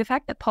 actually, the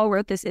fact that Paul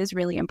wrote this is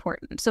really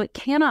important. So it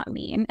cannot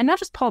mean, and not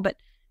just Paul, but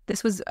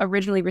this was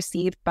originally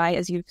received by,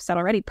 as you've said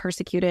already,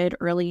 persecuted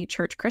early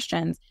church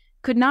Christians,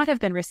 could not have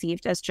been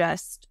received as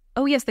just,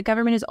 oh, yes, the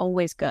government is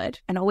always good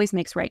and always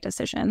makes right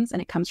decisions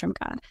and it comes from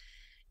God.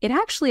 It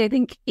actually, I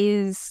think,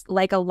 is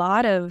like a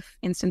lot of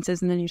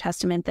instances in the New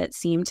Testament that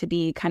seem to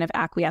be kind of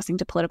acquiescing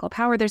to political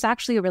power. There's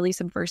actually a really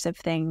subversive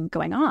thing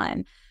going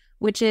on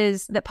which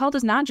is that Paul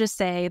does not just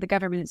say the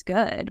government is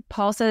good.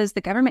 Paul says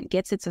the government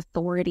gets its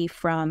authority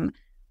from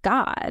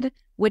God,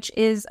 which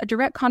is a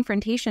direct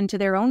confrontation to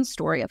their own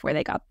story of where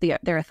they got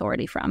their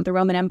authority from. The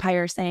Roman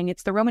Empire saying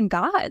it's the Roman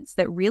gods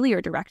that really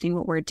are directing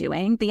what we're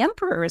doing. The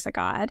emperor is a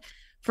god.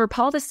 For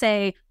Paul to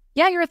say,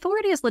 yeah, your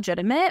authority is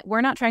legitimate.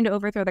 We're not trying to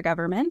overthrow the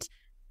government,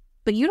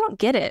 but you don't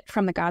get it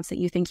from the gods that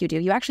you think you do.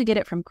 You actually get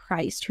it from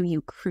Christ, who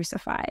you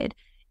crucified,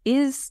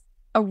 is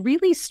a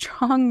really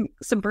strong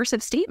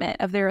subversive statement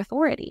of their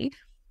authority.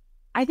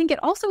 I think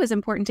it also is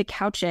important to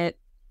couch it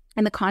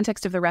in the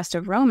context of the rest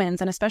of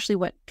Romans, and especially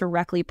what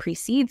directly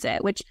precedes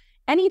it, which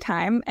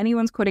anytime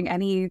anyone's quoting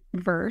any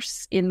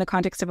verse in the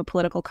context of a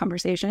political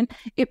conversation,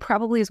 it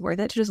probably is worth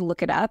it to just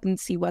look it up and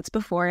see what's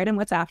before it and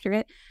what's after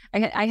it.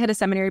 I had a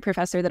seminary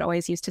professor that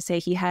always used to say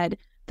he had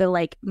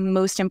the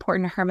most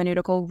important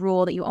hermeneutical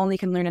rule that you only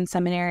can learn in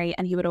seminary,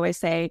 and he would always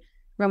say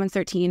Romans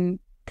 13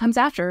 comes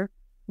after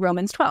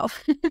Romans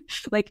 12.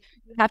 You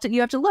have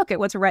to look at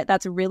what's right.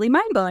 That's really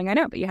mind-blowing, I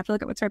know, but you have to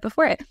look at what's right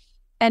before it.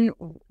 And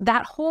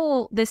that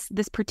whole, this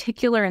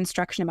particular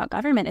instruction about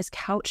government is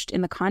couched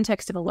in the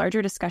context of a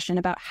larger discussion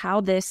about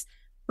how this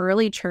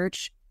early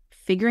church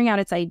figuring out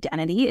its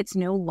identity, it's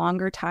no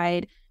longer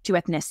tied to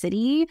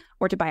ethnicity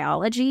or to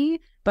biology,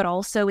 but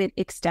also it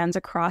extends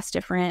across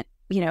different,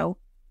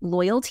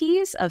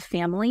 loyalties of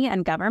family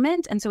and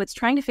government. And so it's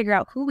trying to figure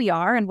out who we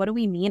are and what do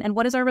we mean and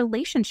what is our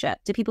relationship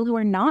to people who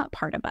are not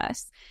part of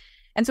us.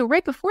 And so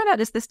right before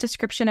that is this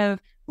description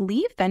of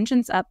leave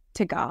vengeance up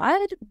to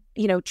God,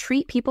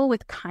 treat people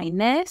with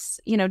kindness,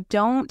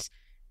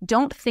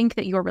 don't think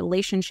that your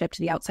relationship to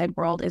the outside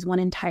world is one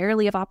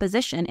entirely of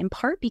opposition, in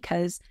part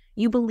because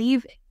you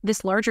believe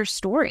this larger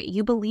story.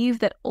 You believe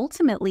that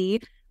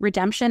ultimately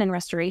redemption and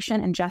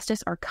restoration and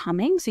justice are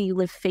coming, so you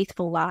live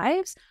faithful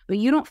lives, but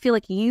you don't feel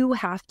like you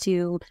have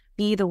to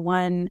be the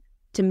one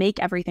to make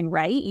everything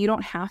right. You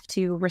don't have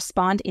to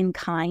respond in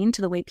kind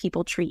to the way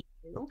people treat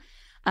you.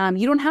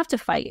 You don't have to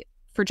fight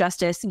for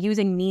justice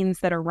using means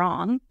that are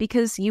wrong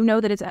because you know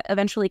that it's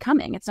eventually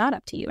coming. It's not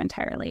up to you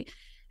entirely.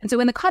 And so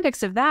in the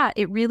context of that,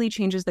 it really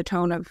changes the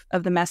tone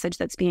of the message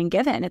that's being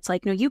given. It's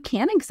like, no, you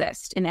can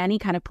exist in any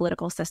kind of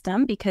political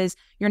system because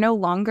you're no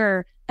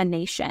longer a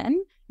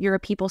nation. You're a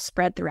people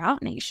spread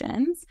throughout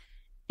nations.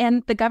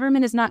 And the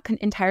government is not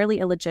entirely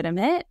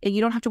illegitimate.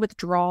 You don't have to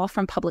withdraw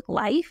from public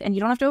life, and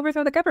you don't have to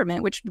overthrow the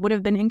government, which would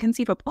have been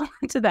inconceivable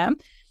to them.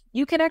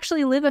 You can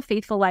actually live a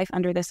faithful life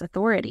under this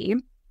authority.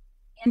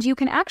 And you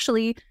can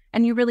actually,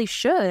 and you really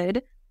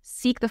should,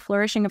 seek the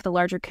flourishing of the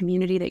larger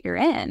community that you're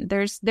in.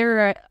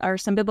 There are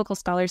some biblical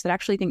scholars that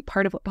actually think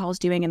part of what Paul's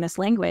doing in this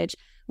language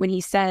when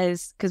he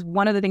says, because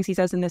one of the things he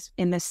says in this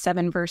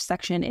 7-verse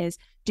section is,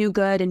 do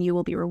good and you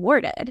will be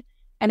rewarded.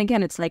 And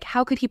again, it's like,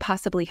 how could he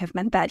possibly have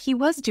meant that? He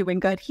was doing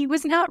good. He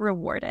was not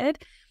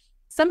rewarded.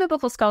 Some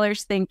biblical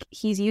scholars think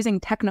he's using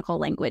technical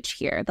language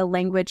here, the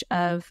language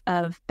of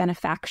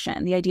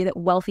benefaction, the idea that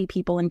wealthy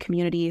people in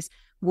communities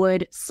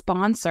would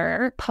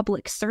sponsor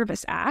public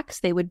service acts.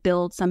 They would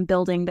build some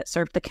building that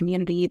served the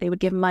community. They would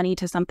give money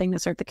to something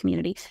that served the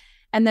community.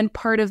 And then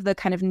part of the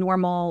kind of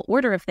normal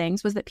order of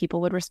things was that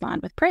people would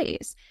respond with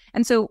praise.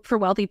 And so for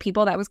wealthy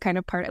people, that was kind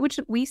of part, which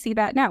we see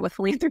that now with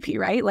philanthropy,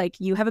 right? Like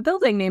you have a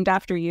building named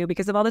after you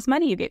because of all this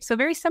money you gave. So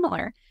very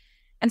similar.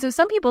 And so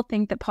some people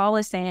think that Paul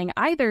is saying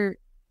either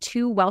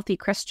to wealthy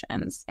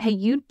Christians, hey,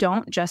 you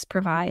don't just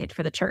provide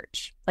for the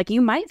church. Like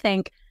you might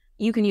think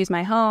you can use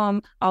my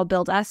home, I'll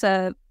build us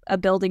a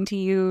building to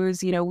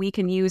use, we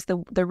can use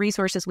the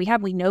resources we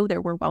have. We know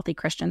there were wealthy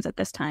Christians at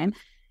this time.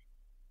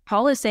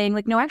 Paul is saying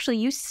no, actually,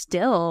 you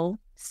still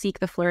seek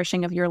the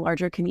flourishing of your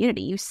larger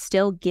community. You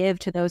still give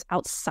to those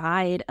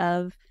outside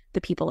of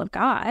the people of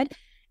God.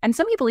 And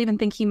some people even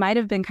think he might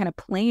have been kind of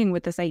playing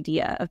with this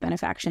idea of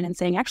benefaction and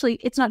saying, actually,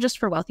 it's not just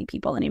for wealthy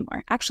people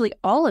anymore. Actually,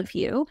 all of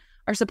you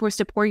are supposed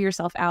to pour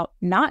yourself out,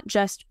 not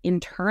just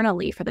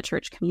internally for the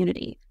church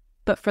community,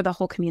 but for the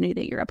whole community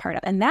that you're a part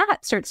of. And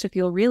that starts to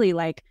feel really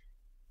like,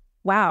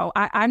 wow,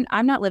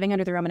 I'm not living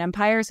under the Roman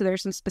Empire, so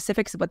there's some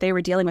specifics of what they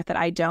were dealing with that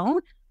I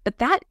don't. But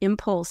that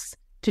impulse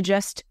to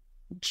just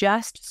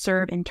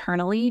serve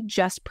internally,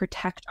 just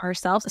protect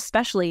ourselves,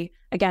 especially,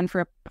 again,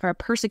 for a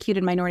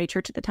persecuted minority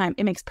church at the time,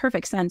 it makes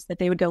perfect sense that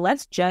they would go,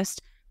 let's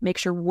just make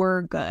sure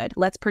we're good.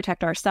 Let's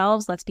protect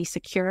ourselves. Let's be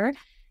secure.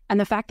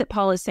 And the fact that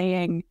Paul is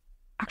saying,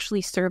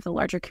 actually serve the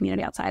larger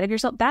community outside of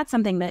yourself, that's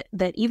something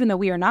that even though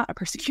we are not a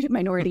persecuted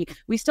minority,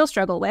 we still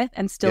struggle with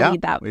and still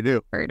need that we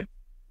do. word.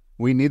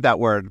 We need that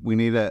word. We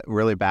need it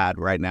really bad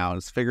right now.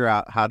 Is figure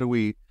out how do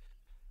we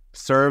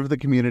serve the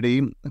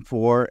community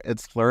for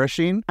its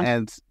flourishing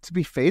and to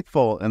be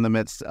faithful in the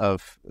midst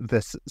of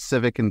this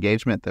civic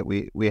engagement that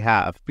we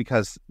have,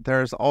 because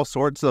there's all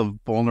sorts of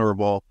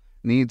vulnerable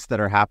needs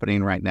that are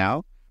happening right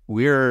now.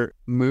 We're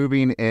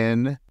moving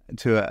in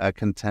to a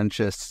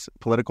contentious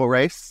political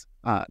race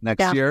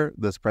next year,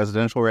 this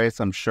presidential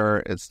race. I'm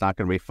sure it's not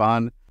going to be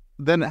fun.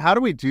 Then how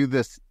do we do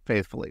this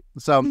faithfully?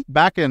 So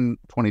back in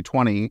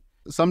 2020,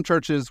 some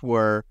churches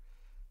were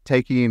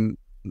taking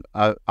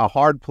a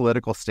hard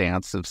political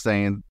stance of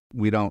saying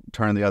we don't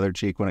turn the other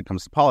cheek when it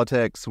comes to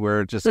politics.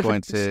 We're just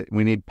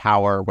we need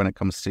power when it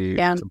comes to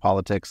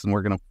politics, and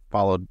we're going to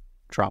follow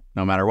Trump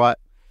no matter what.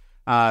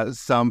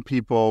 Some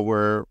people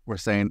were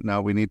saying,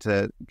 no, we need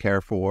to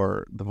care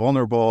for the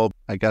vulnerable.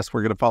 I guess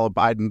we're going to follow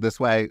Biden this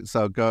way,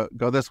 so go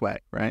this way,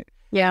 right?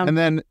 Yeah. And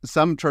then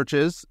some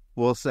churches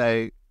will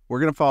say, we're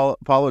going to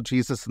follow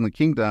Jesus in the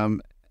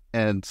kingdom,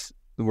 and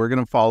we're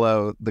going to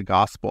follow the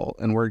gospel,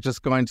 and we're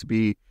just going to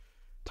be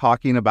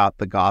talking about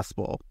the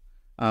gospel.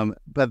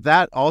 But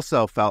that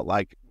also felt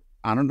like,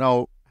 I don't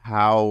know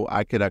how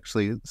I could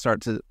actually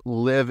start to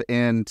live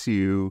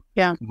into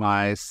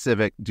my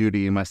civic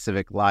duty, my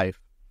civic life.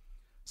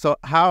 So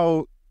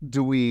how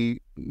do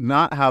we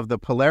not have the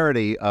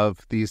polarity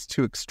of these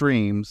two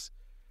extremes,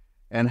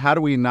 and how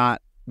do we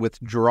not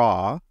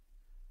withdraw,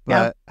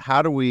 but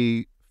how do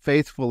we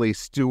faithfully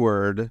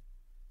steward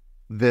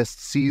this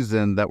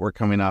season that we're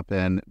coming up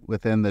in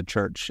within the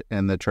church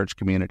and the church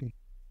community?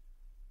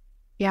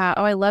 Yeah.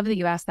 Oh, I love that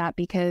you asked that,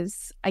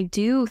 because I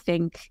do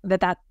think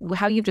that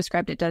how you've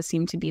described it does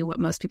seem to be what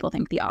most people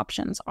think the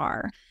options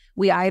are.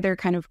 We either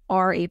kind of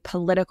are a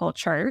political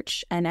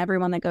church, and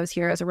everyone that goes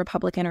here is a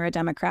Republican or a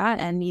Democrat,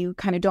 and you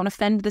kind of don't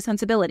offend the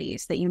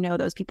sensibilities that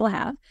those people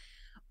have.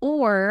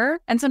 Or,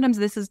 and sometimes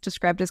this is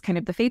described as kind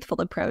of the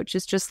faithful approach,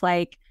 it's just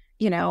like,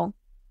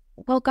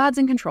 well, God's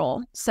in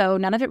control, so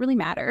none of it really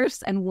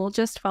matters, and we'll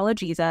just follow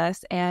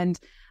Jesus. And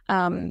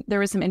there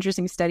was some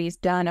interesting studies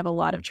done of a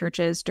lot of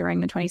churches during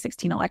the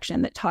 2016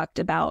 election that talked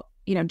about,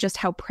 just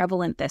how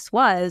prevalent this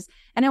was,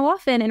 and how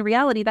often in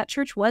reality that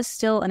church was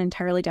still an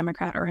entirely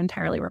Democrat or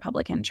entirely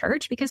Republican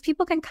church, because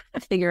people can kind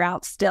of figure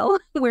out still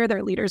where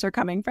their leaders are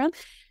coming from.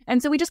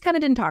 And so we just kind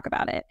of didn't talk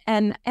about it.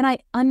 And I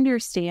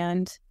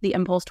understand the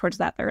impulse towards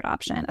that third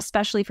option,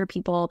 especially for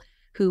people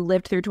who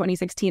lived through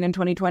 2016 and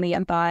 2020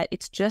 and thought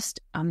it's just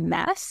a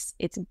mess,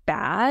 it's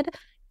bad.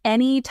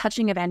 Any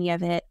touching of any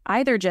of it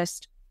either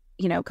just,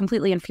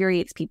 completely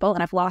infuriates people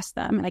and I've lost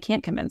them and I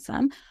can't convince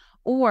them,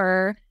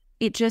 or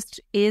it just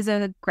is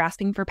a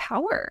grasping for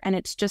power and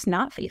it's just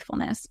not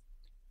faithfulness.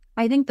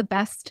 I think the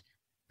best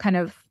kind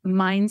of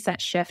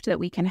mindset shift that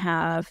we can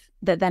have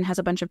that then has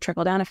a bunch of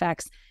trickle-down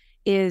effects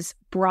is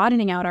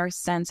broadening out our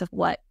sense of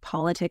what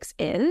politics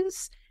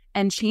is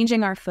and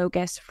changing our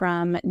focus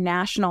from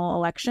national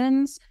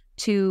elections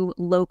to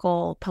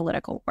local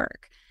political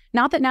work.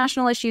 Not that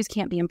national issues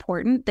can't be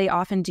important. They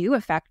often do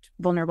affect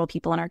vulnerable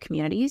people in our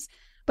communities,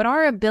 but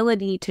our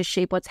ability to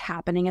shape what's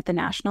happening at the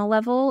national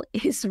level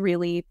is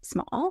really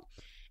small.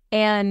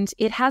 And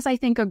it has, I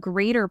think, a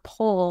greater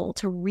pull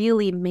to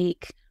really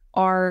make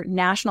our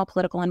national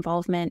political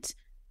involvement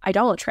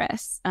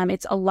idolatrous.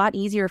 It's a lot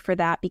easier for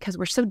that because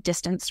we're so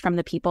distanced from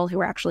the people who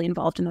are actually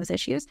involved in those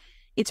issues.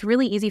 It's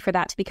really easy for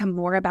that to become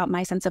more about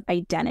my sense of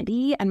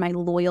identity and my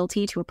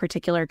loyalty to a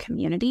particular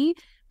community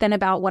than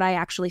about what I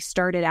actually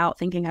started out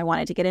thinking I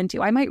wanted to get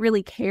into. I might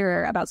really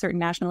care about certain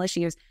national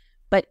issues,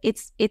 but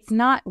it's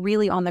not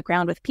really on the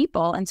ground with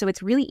people. And so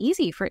it's really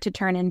easy for it to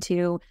turn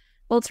into,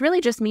 well, it's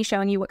really just me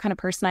showing you what kind of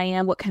person I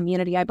am, what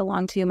community I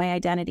belong to, my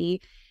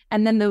identity.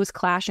 And then those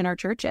clash in our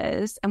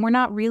churches. And we're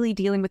not really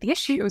dealing with the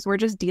issues. We're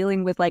just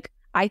dealing with like,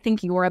 I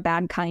think you're a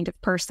bad kind of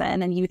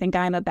person and you think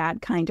I'm a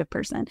bad kind of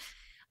person.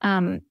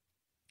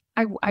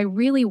 I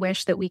really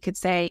wish that we could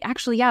say,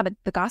 actually, yeah, but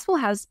the gospel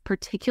has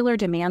particular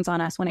demands on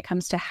us when it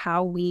comes to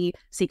how we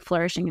seek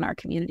flourishing in our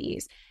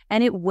communities.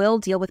 And it will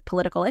deal with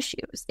political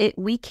issues.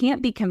 We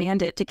can't be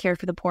commanded to care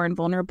for the poor and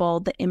vulnerable,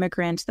 the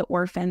immigrant, the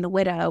orphan, the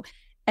widow,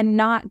 and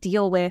not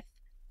deal with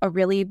a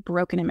really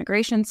broken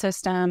immigration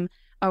system,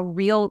 a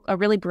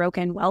really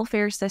broken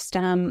welfare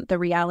system, the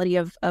reality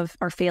of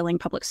our failing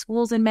public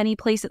schools in many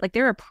places. Like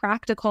there are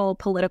practical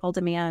political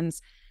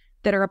demands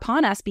that are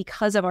upon us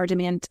because of our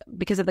demand,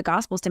 because of the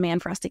gospel's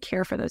demand for us to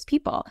care for those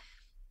people.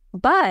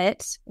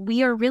 But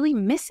we are really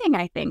missing,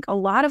 I think, a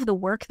lot of the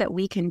work that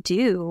we can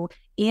do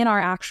in our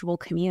actual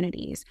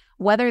communities,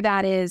 whether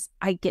that is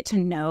I get to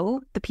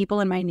know the people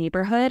in my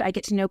neighborhood, I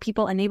get to know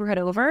people a neighborhood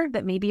over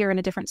that maybe are in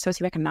a different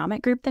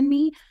socioeconomic group than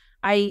me.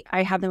 I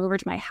have them over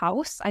to my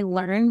house. I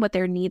learn what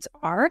their needs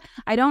are.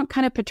 I don't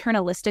kind of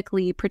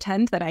paternalistically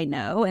pretend that I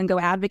know and go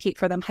advocate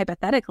for them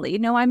hypothetically.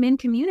 No, I'm in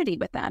community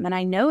with them and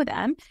I know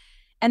them.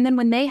 And then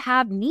when they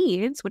have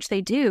needs, which they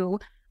do,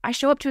 I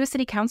show up to a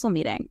city council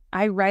meeting.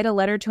 I write a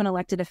letter to an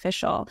elected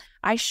official.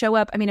 I show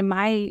up. I mean, in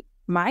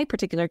my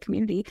particular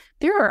community,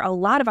 there are a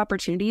lot of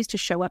opportunities to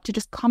show up to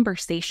just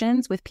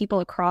conversations with people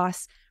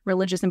across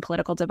religious and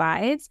political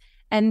divides.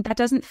 And that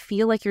doesn't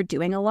feel like you're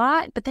doing a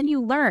lot, but then you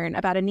learn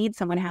about a need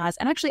someone has.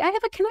 And actually, I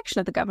have a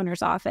connection at the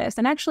governor's office.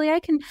 And actually, I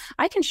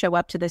can show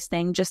up to this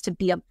thing just to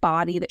be a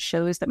body that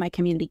shows that my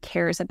community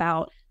cares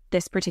about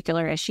this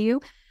particular issue.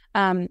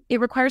 It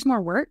requires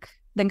more work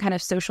than kind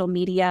of social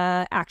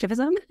media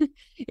activism.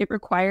 It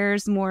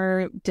requires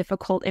more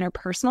difficult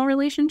interpersonal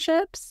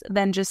relationships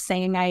than just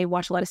saying I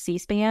watch a lot of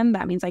C-SPAN.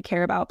 That means I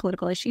care about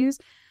political issues.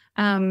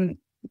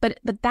 But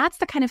that's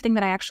the kind of thing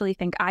that I actually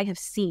think I have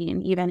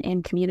seen even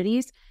in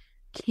communities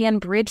can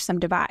bridge some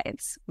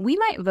divides. We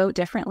might vote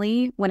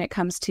differently when it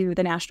comes to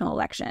the national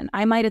election.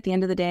 I might, at the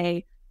end of the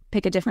day,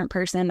 pick a different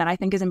person that I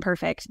think is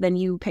imperfect than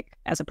you pick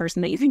as a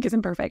person that you think is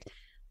imperfect.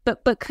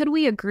 But could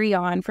we agree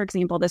on, for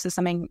example, this is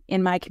something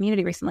in my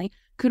community recently,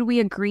 could we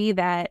agree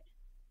that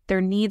there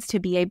needs to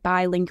be a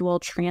bilingual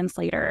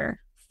translator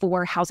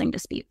for housing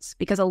disputes?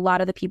 Because a lot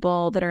of the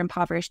people that are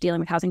impoverished dealing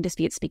with housing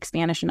disputes speak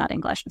Spanish and not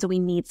English. So we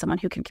need someone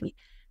who can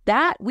communicate.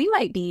 That we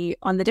might be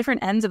on the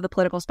different ends of the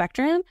political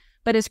spectrum,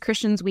 but as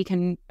Christians, we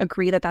can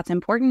agree that that's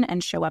important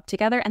and show up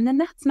together. And then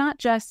that's not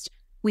just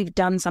we've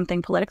done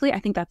something politically. I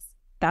think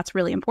that's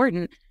really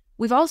important.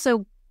 We've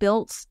also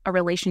built a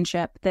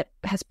relationship that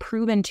has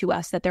proven to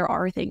us that there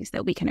are things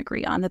that we can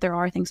agree on, that there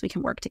are things we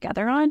can work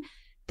together on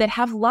that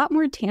have a lot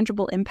more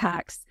tangible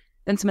impacts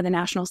than some of the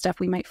national stuff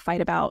we might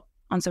fight about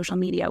on social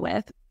media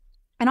with.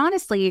 And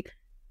honestly,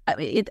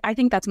 I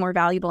think that's more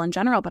valuable in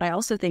general, but I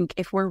also think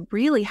if we're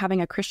really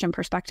having a Christian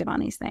perspective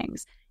on these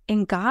things,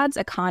 in God's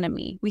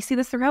economy, we see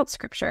this throughout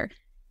Scripture,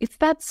 it's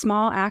that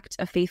small act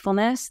of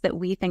faithfulness that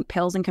we think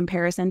pales in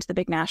comparison to the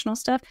big national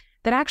stuff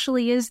that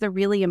actually is the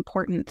really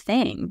important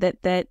thing that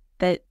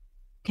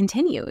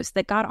continues,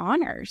 that God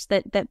honors,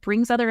 that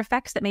brings other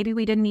effects that maybe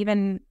we didn't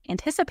even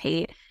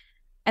anticipate.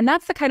 And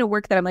that's the kind of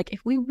work that I'm like, if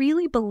we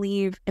really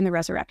believe in the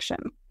resurrection,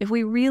 if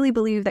we really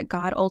believe that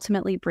God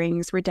ultimately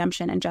brings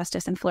redemption and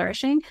justice and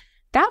flourishing,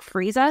 that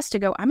frees us to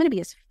go, I'm going to be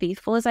as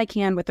faithful as I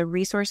can with the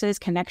resources,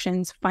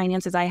 connections,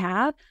 finances I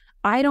have.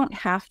 I don't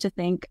have to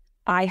think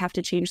I have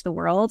to change the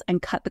world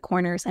and cut the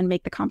corners and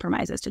make the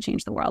compromises to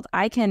change the world.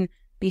 I can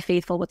be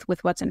faithful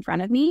with what's in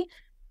front of me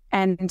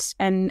and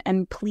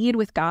plead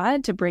with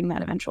God to bring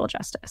that eventual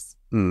justice.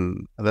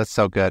 That's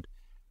so good.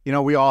 You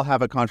know, we all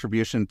have a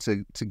contribution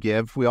to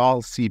give. We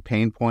all see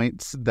pain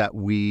points that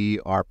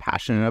we are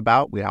passionate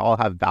about. We all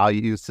have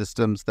value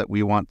systems that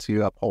we want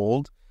to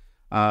uphold,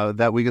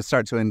 that we can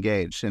start to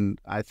engage. And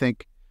I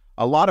think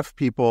a lot of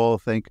people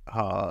think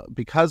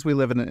because we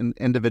live in an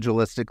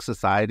individualistic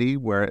society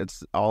where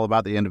it's all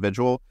about the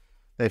individual,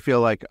 they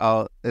feel like,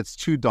 oh, it's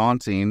too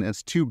daunting.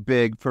 It's too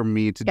big for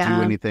me to do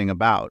anything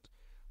about.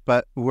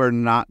 But we're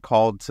not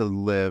called to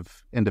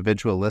live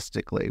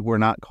individualistically. We're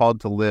not called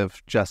to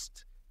live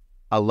just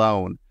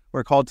alone.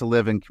 We're called to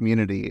live in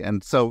community.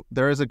 And so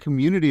there is a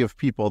community of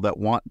people that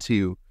want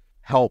to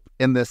help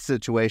in this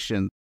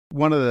situation.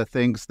 One of the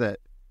things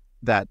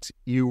that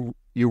you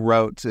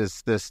wrote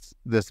is this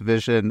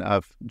vision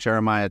of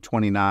Jeremiah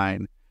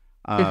 29.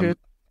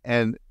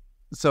 And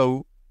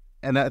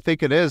I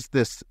think it is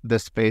this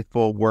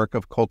faithful work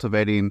of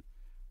cultivating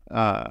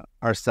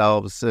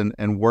ourselves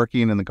and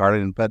working in the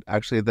garden, but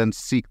actually then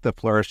seek the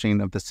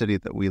flourishing of the city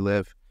that we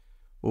live.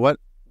 What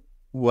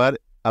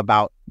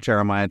about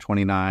Jeremiah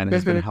 29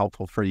 has been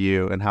helpful for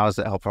you, and how is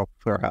it helpful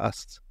for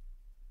us?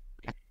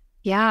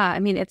 Yeah, I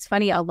mean, it's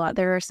funny a lot.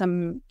 There are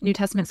some New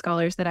Testament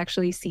scholars that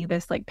actually see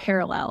this like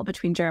parallel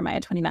between Jeremiah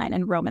 29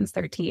 and Romans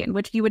 13,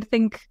 which you would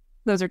think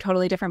those are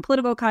totally different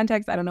political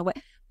contexts. I don't know what,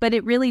 but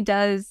it really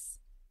does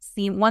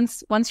seem,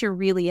 once you're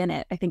really in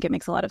it, I think it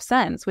makes a lot of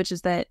sense, which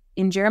is that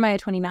in Jeremiah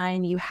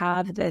 29, you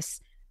have this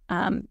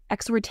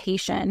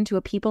exhortation to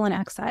a people in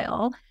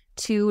exile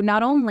to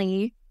not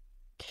only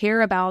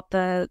care about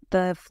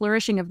the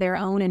flourishing of their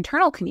own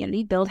internal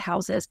community, build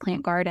houses,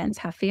 plant gardens,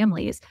 have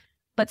families,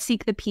 but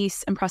seek the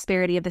peace and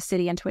prosperity of the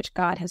city into which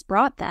God has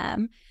brought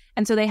them.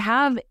 And so they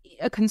have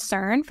a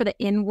concern for the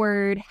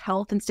inward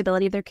health and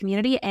stability of their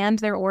community, and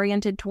they're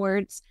oriented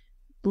towards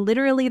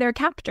literally their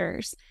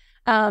captors.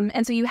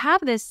 And so you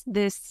have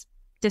this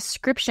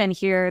description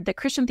here that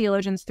Christian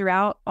theologians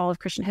throughout all of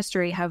Christian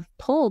history have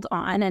pulled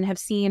on and have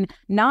seen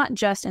not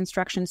just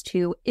instructions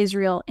to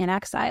Israel in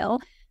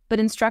exile, but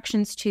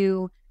instructions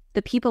to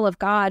the people of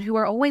God who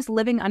are always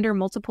living under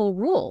multiple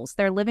rules.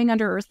 They're living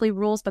under earthly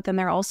rules, but then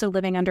they're also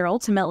living under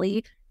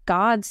ultimately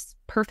God's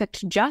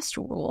perfect just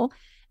rule,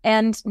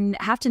 and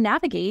have to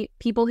navigate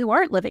people who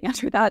aren't living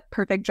under that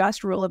perfect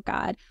just rule of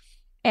God.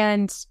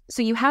 And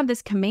so you have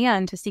this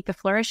command to seek the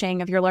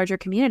flourishing of your larger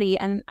community.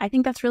 And I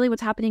think that's really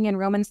what's happening in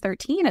Romans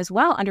 13 as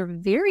well, under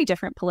very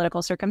different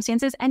political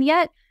circumstances, and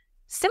yet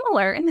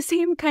similar in the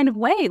same kind of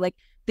way. Like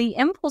the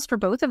impulse for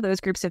both of those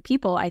groups of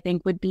people, I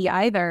think, would be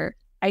either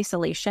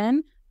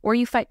isolation or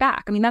you fight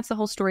back. I mean, that's the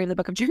whole story of the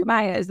book of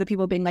Jeremiah, is the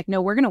people being like,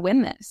 no, we're going to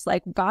win this.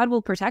 Like, God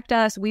will protect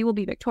us. We will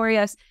be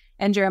victorious.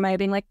 And Jeremiah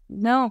being like,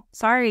 no,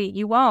 sorry,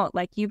 you won't.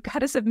 Like, you've got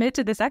to submit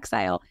to this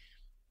exile.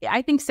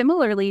 I think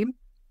similarly,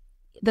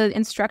 the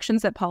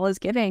instructions that Paul is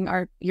giving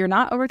are, you're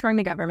not overthrowing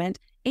the government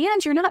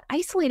and you're not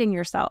isolating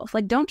yourself.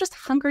 Like, don't just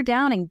hunker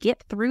down and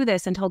get through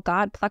this until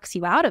God plucks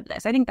you out of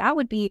this. I think that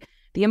would be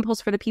the impulse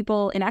for the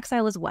people in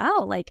exile as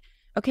well. Like,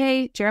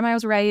 okay, Jeremiah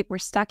was right. We're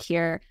stuck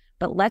here,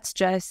 but let's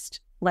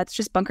just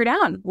bunker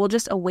down. We'll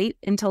just await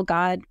until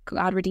God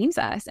redeems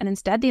us. And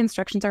instead, the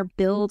instructions are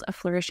build a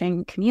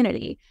flourishing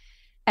community.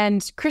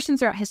 And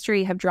Christians throughout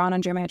history have drawn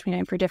on Jeremiah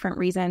 29 for different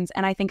reasons.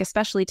 And I think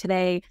especially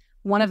today,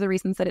 one of the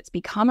reasons that it's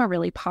become a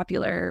really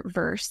popular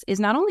verse is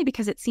not only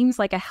because it seems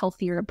like a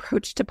healthier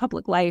approach to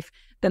public life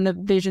than the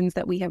visions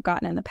that we have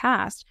gotten in the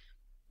past,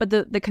 But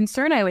the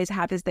concern I always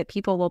have is that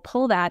people will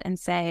pull that and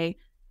say,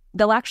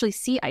 they'll actually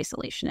see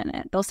isolation in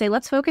it. They'll say,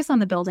 let's focus on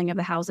the building of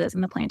the houses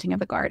and the planting of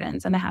the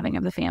gardens and the having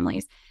of the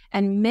families,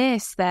 and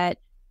miss that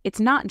it's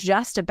not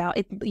just about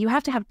it. You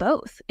have to have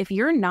both. If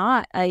you're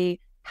not a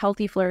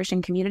healthy,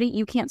 flourishing community,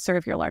 you can't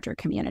serve your larger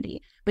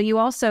community, but you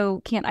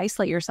also can't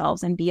isolate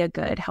yourselves and be a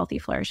good, healthy,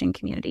 flourishing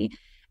community.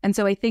 And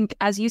so I think,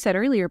 as you said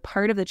earlier,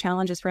 part of the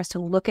challenge is for us to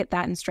look at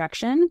that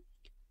instruction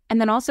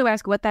and then also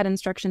ask what that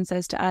instruction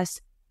says to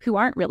us who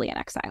aren't really in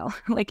exile.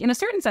 Like, in a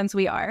certain sense,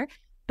 we are,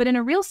 but in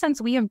a real sense,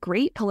 we have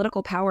great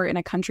political power in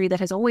a country that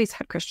has always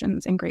had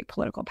Christians in great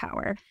political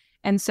power.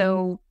 And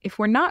so if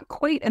we're not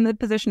quite in the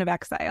position of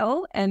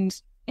exile,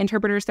 and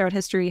interpreters throughout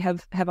history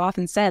have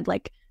often said,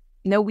 like,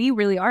 no, we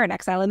really are in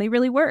exile, and they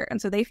really were.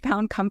 And so they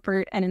found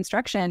comfort and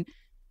instruction.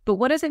 But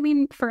what does it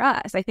mean for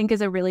us? I think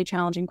is a really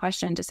challenging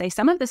question to say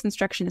some of this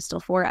instruction is still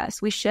for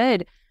us. We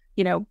should,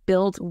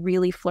 build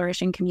really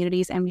flourishing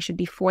communities, and we should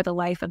be for the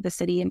life of the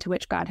city into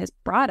which God has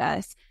brought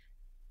us.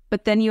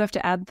 But then you have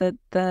to add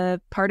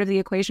the part of the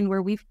equation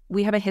where we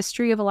have a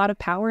history of a lot of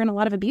power and a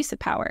lot of abuse of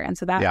power. And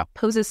so that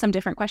poses some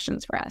different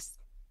questions for us.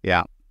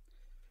 Yeah.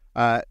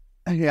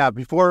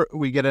 Before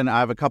we get in, I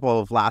have a couple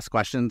of last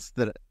questions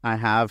that I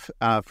have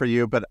for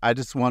you, but I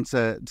just want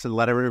to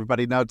let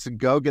everybody know to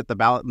go get the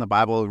Ballot in the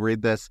Bible,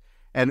 read this.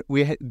 And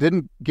we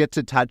didn't get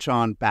to touch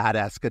on bad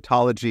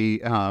eschatology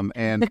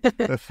and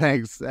the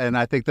things. And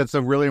I think that's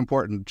a really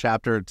important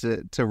chapter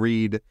to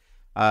read,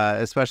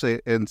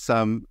 especially in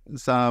some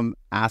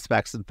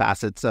aspects and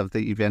facets of the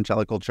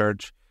evangelical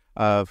church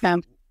of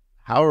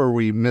how are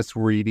we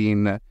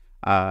misreading,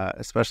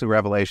 especially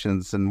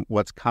Revelations and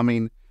what's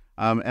coming.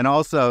 And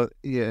also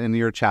in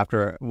your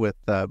chapter with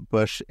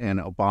Bush and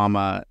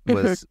Obama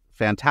was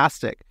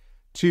fantastic.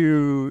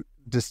 Two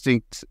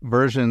distinct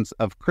versions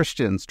of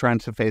Christians trying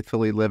to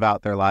faithfully live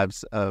out their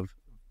lives of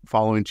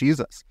following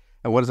Jesus.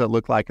 And what does it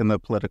look like in the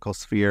political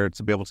sphere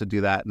to be able to do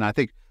that? And I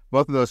think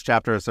both of those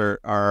chapters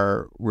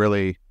are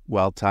really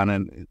well done.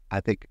 And I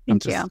think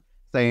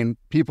saying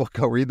people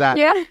go read that.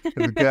 Yeah.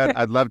 It's good.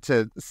 I'd love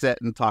to sit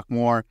and talk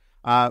more.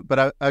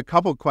 But a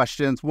couple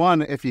questions.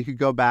 One, if you could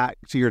go back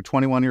to your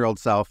 21-year-old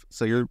self,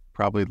 so you're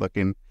probably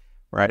looking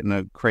right in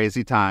a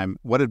crazy time,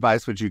 what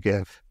advice would you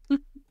give?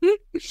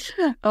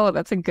 Oh,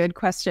 that's a good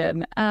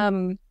question.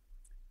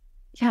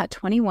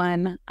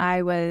 21,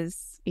 I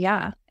was,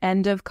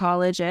 end of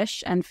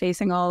college-ish and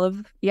facing all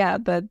of,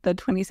 the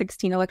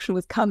 2016 election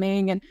was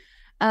coming. And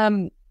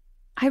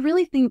I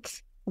really think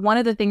one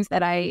of the things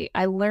that I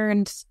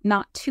learned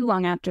not too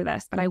long after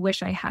this, but I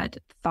wish I had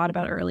thought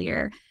about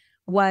earlier,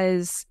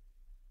 was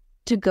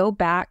to go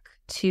back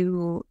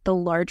to the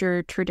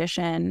larger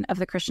tradition of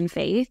the Christian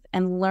faith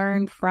and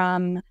learn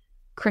from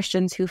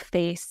Christians who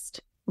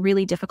faced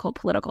really difficult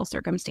political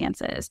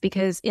circumstances.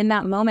 Because in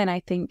that moment, I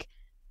think,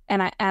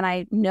 and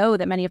I know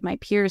that many of my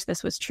peers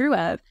this was true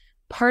of,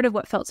 part of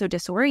what felt so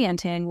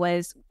disorienting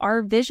was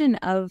our vision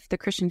of the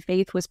Christian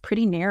faith was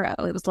pretty narrow.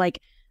 It was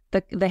like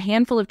the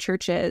handful of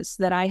churches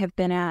that I have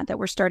been at that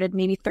were started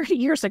maybe 30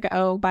 years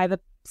ago by the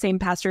same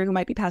pastor who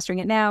might be pastoring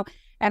it now.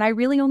 And I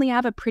really only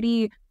have a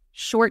pretty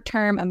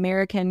short-term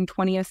American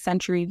 20th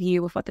century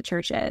view of what the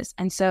church is.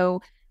 And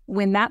so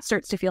when that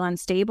starts to feel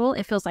unstable,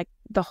 it feels like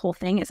the whole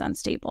thing is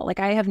unstable. Like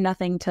I have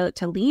nothing to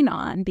lean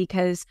on,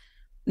 because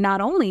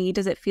not only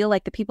does it feel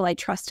like the people I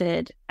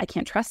trusted, I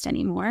can't trust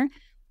anymore,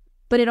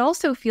 but it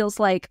also feels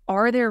like,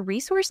 are there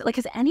resources? Like,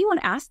 has anyone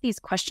asked these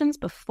questions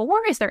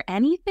before? Is there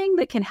anything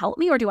that can help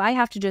me? Or do I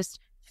have to just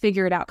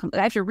figure it out?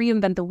 I have to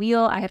reinvent the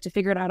wheel. I have to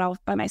figure it out all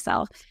by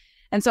myself.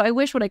 And so I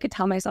wish what I could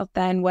tell myself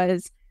then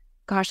was,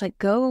 gosh, like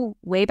go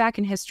way back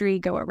in history,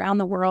 go around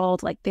the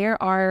world. Like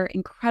there are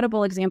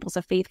incredible examples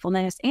of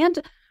faithfulness and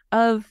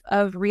of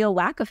real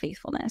lack of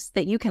faithfulness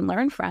that you can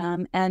learn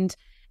from. And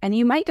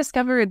you might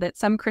discover that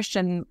some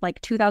Christian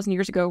like 2,000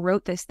 years ago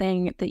wrote this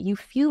thing that you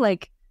feel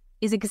like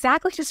is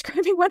exactly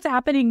describing what's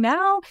happening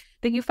now,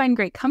 that you find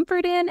great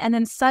comfort in. And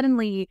then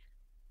suddenly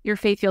your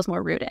faith feels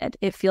more rooted.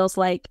 It feels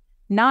like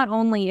not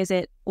only is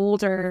it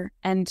older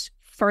and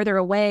further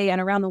away and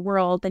around the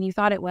world than you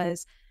thought it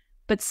was,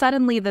 but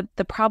suddenly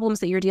the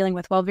problems that you're dealing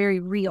with, while very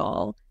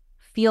real,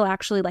 feel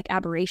actually like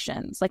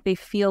aberrations. Like they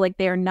feel like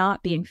they are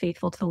not being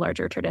faithful to the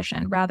larger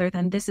tradition, rather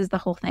than this is the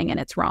whole thing and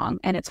it's wrong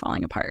and it's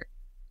falling apart.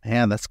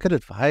 Man, that's good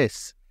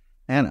advice.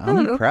 Man,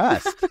 I'm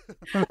impressed.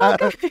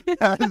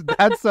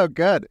 That's so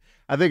good.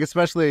 I think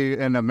especially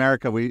in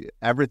America,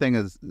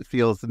 everything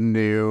feels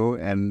new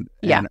and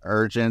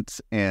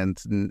urgent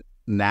and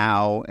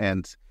now,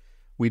 and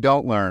we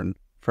don't learn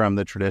from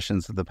the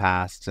traditions of the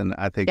past. And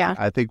I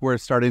think we're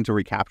starting to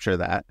recapture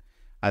that.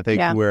 I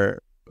think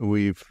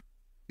we've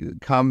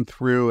come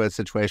through a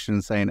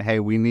situation saying, hey,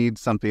 we need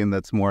something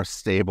that's more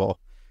stable,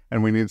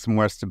 and we need some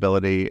more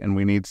stability, and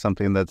we need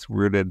something that's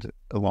rooted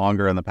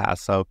longer in the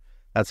past. So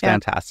that's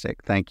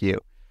fantastic. Thank you.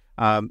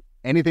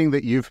 Anything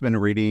that you've been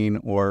reading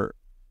or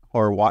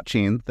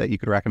watching that you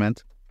could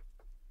recommend?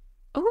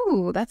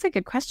 Oh, that's a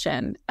good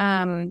question.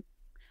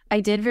 I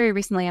did very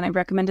recently, and I've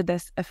recommended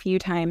this a few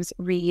times,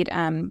 read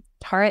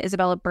Tara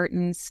Isabella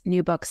Burton's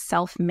new book,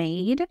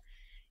 Self-Made.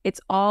 It's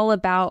all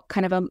about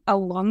kind of a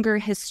longer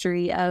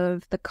history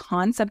of the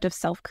concept of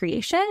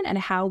self-creation and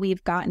how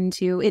we've gotten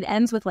to, it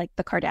ends with like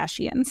the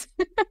Kardashians,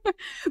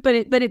 but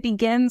it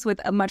begins with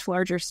a much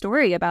larger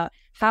story about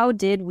how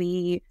did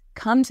we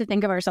come to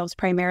think of ourselves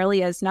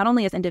primarily as not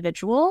only as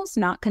individuals,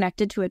 not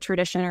connected to a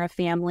tradition or a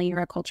family or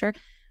a culture,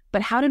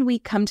 but how did we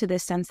come to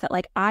this sense that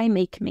like, I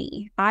make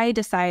me, I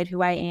decide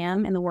who I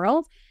am in the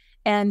world.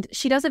 And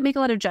she doesn't make a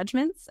lot of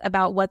judgments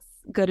about what's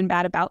good and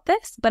bad about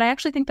this, but I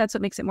actually think that's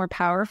what makes it more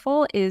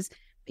powerful is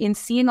in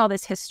seeing all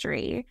this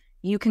history,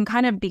 you can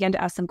kind of begin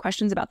to ask some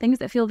questions about things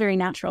that feel very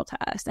natural to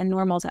us and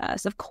normal to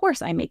us. Of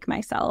course, I make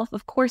myself.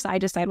 Of course, I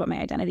decide what my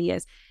identity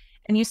is.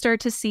 And you start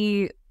to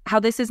see how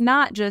this is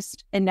not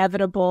just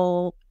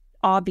inevitable,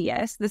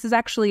 obvious. This is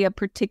actually a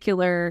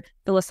particular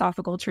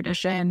philosophical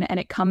tradition,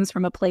 and it comes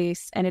from a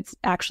place, and it's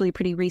actually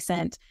pretty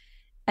recent.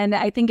 And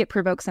I think it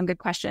provokes some good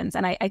questions.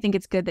 And I think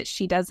it's good that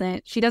she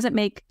doesn't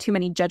make too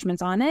many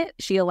judgments on it.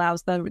 She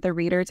allows the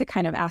reader to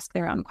kind of ask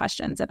their own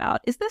questions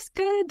about, is this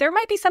good? There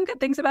might be some good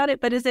things about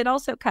it, but is it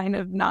also kind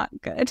of not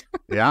good?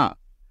 Yeah.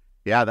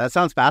 Yeah, that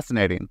sounds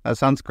fascinating. That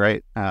sounds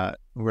great.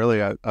 Really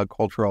a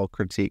cultural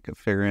critique of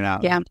figuring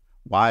out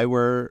why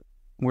we're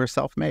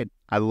self-made.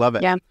 I love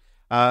it. Yeah.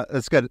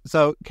 That's good.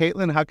 So,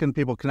 Kaitlyn, how can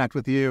people connect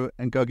with you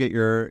and go get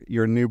your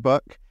new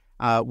book?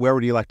 Where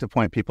would you like to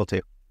point people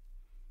to?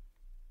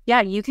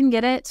 Yeah, you can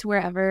get it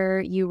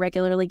wherever you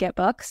regularly get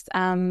books.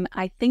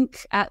 I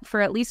think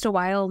for at least a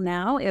while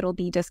now, it'll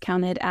be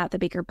discounted at the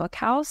Baker Book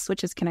House,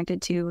 which is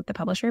connected to the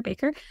publisher,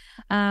 Baker.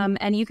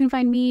 And you can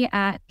find me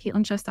at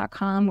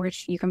KaitlynSchiess.com, where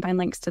you can find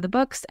links to the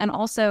books. And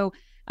also,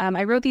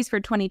 I wrote these for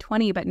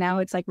 2020, but now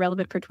it's like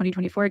relevant for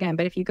 2024 again.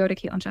 But if you go to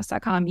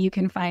KaitlynSchiess.com, you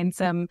can find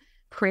some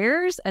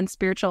prayers and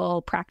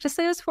spiritual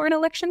practices for an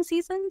election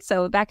season.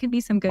 So that could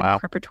be some good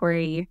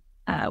preparatory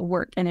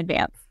work in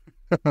advance.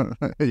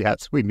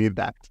 Yes, we need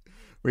that.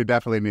 We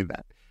definitely need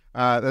that.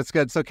 That's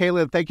good. So,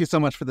 Kaitlyn, thank you so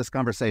much for this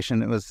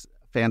conversation. It was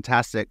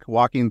fantastic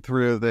walking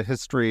through the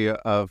history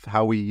of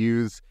how we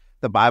use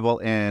the Bible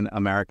in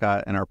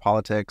America and our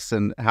politics,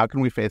 and how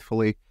can we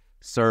faithfully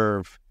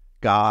serve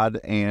God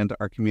and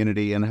our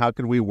community, and how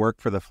can we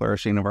work for the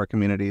flourishing of our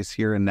communities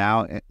here and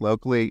now,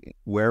 locally,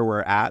 where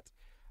we're at,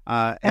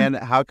 and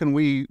how can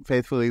we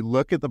faithfully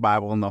look at the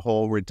Bible and the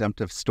whole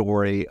redemptive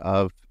story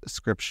of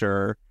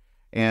Scripture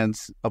and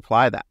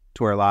apply that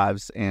to our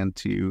lives and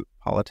to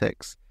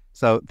politics.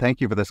 So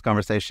thank you for this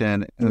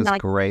conversation. It was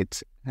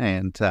great.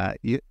 And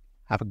you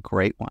have a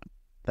great one.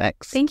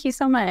 Thanks. Thank you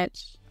so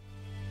much.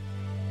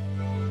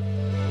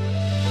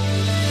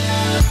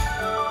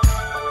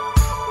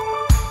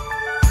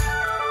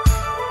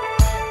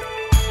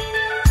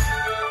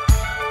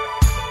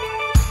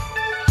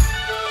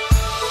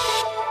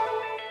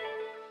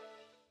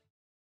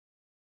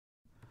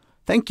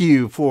 Thank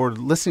you for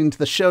listening to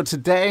the show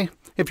today.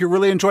 If you're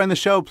really enjoying the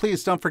show,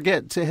 please don't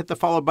forget to hit the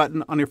follow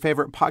button on your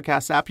favorite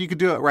podcast app. You could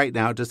do it right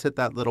now. Just hit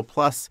that little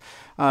plus.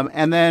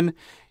 And then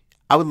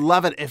I would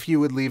love it if you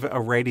would leave a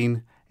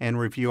rating and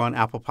review on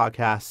Apple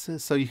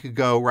Podcasts. So you could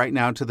go right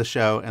now to the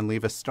show and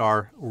leave a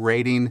star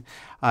rating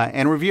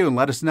and review and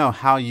let us know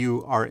how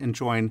you are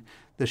enjoying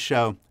the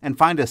show. And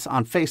find us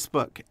on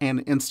Facebook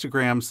and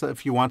Instagram. So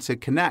if you want to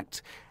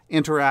connect,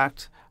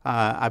 interact,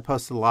 I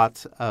post a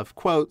lot of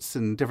quotes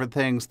and different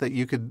things that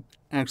you could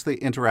actually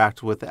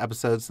interact with the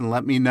episodes and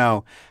let me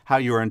know how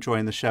you are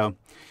enjoying the show.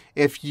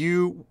 If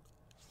you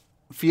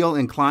feel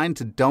inclined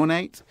to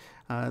donate,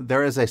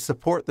 there is a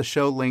support the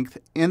show link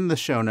in the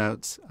show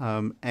notes,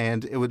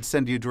 and it would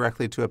send you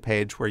directly to a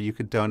page where you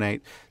could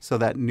donate so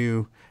that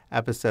new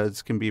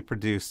episodes can be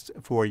produced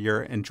for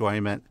your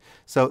enjoyment.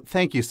 So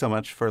thank you so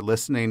much for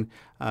listening,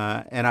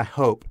 and I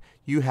hope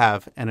you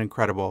have an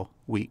incredible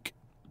week.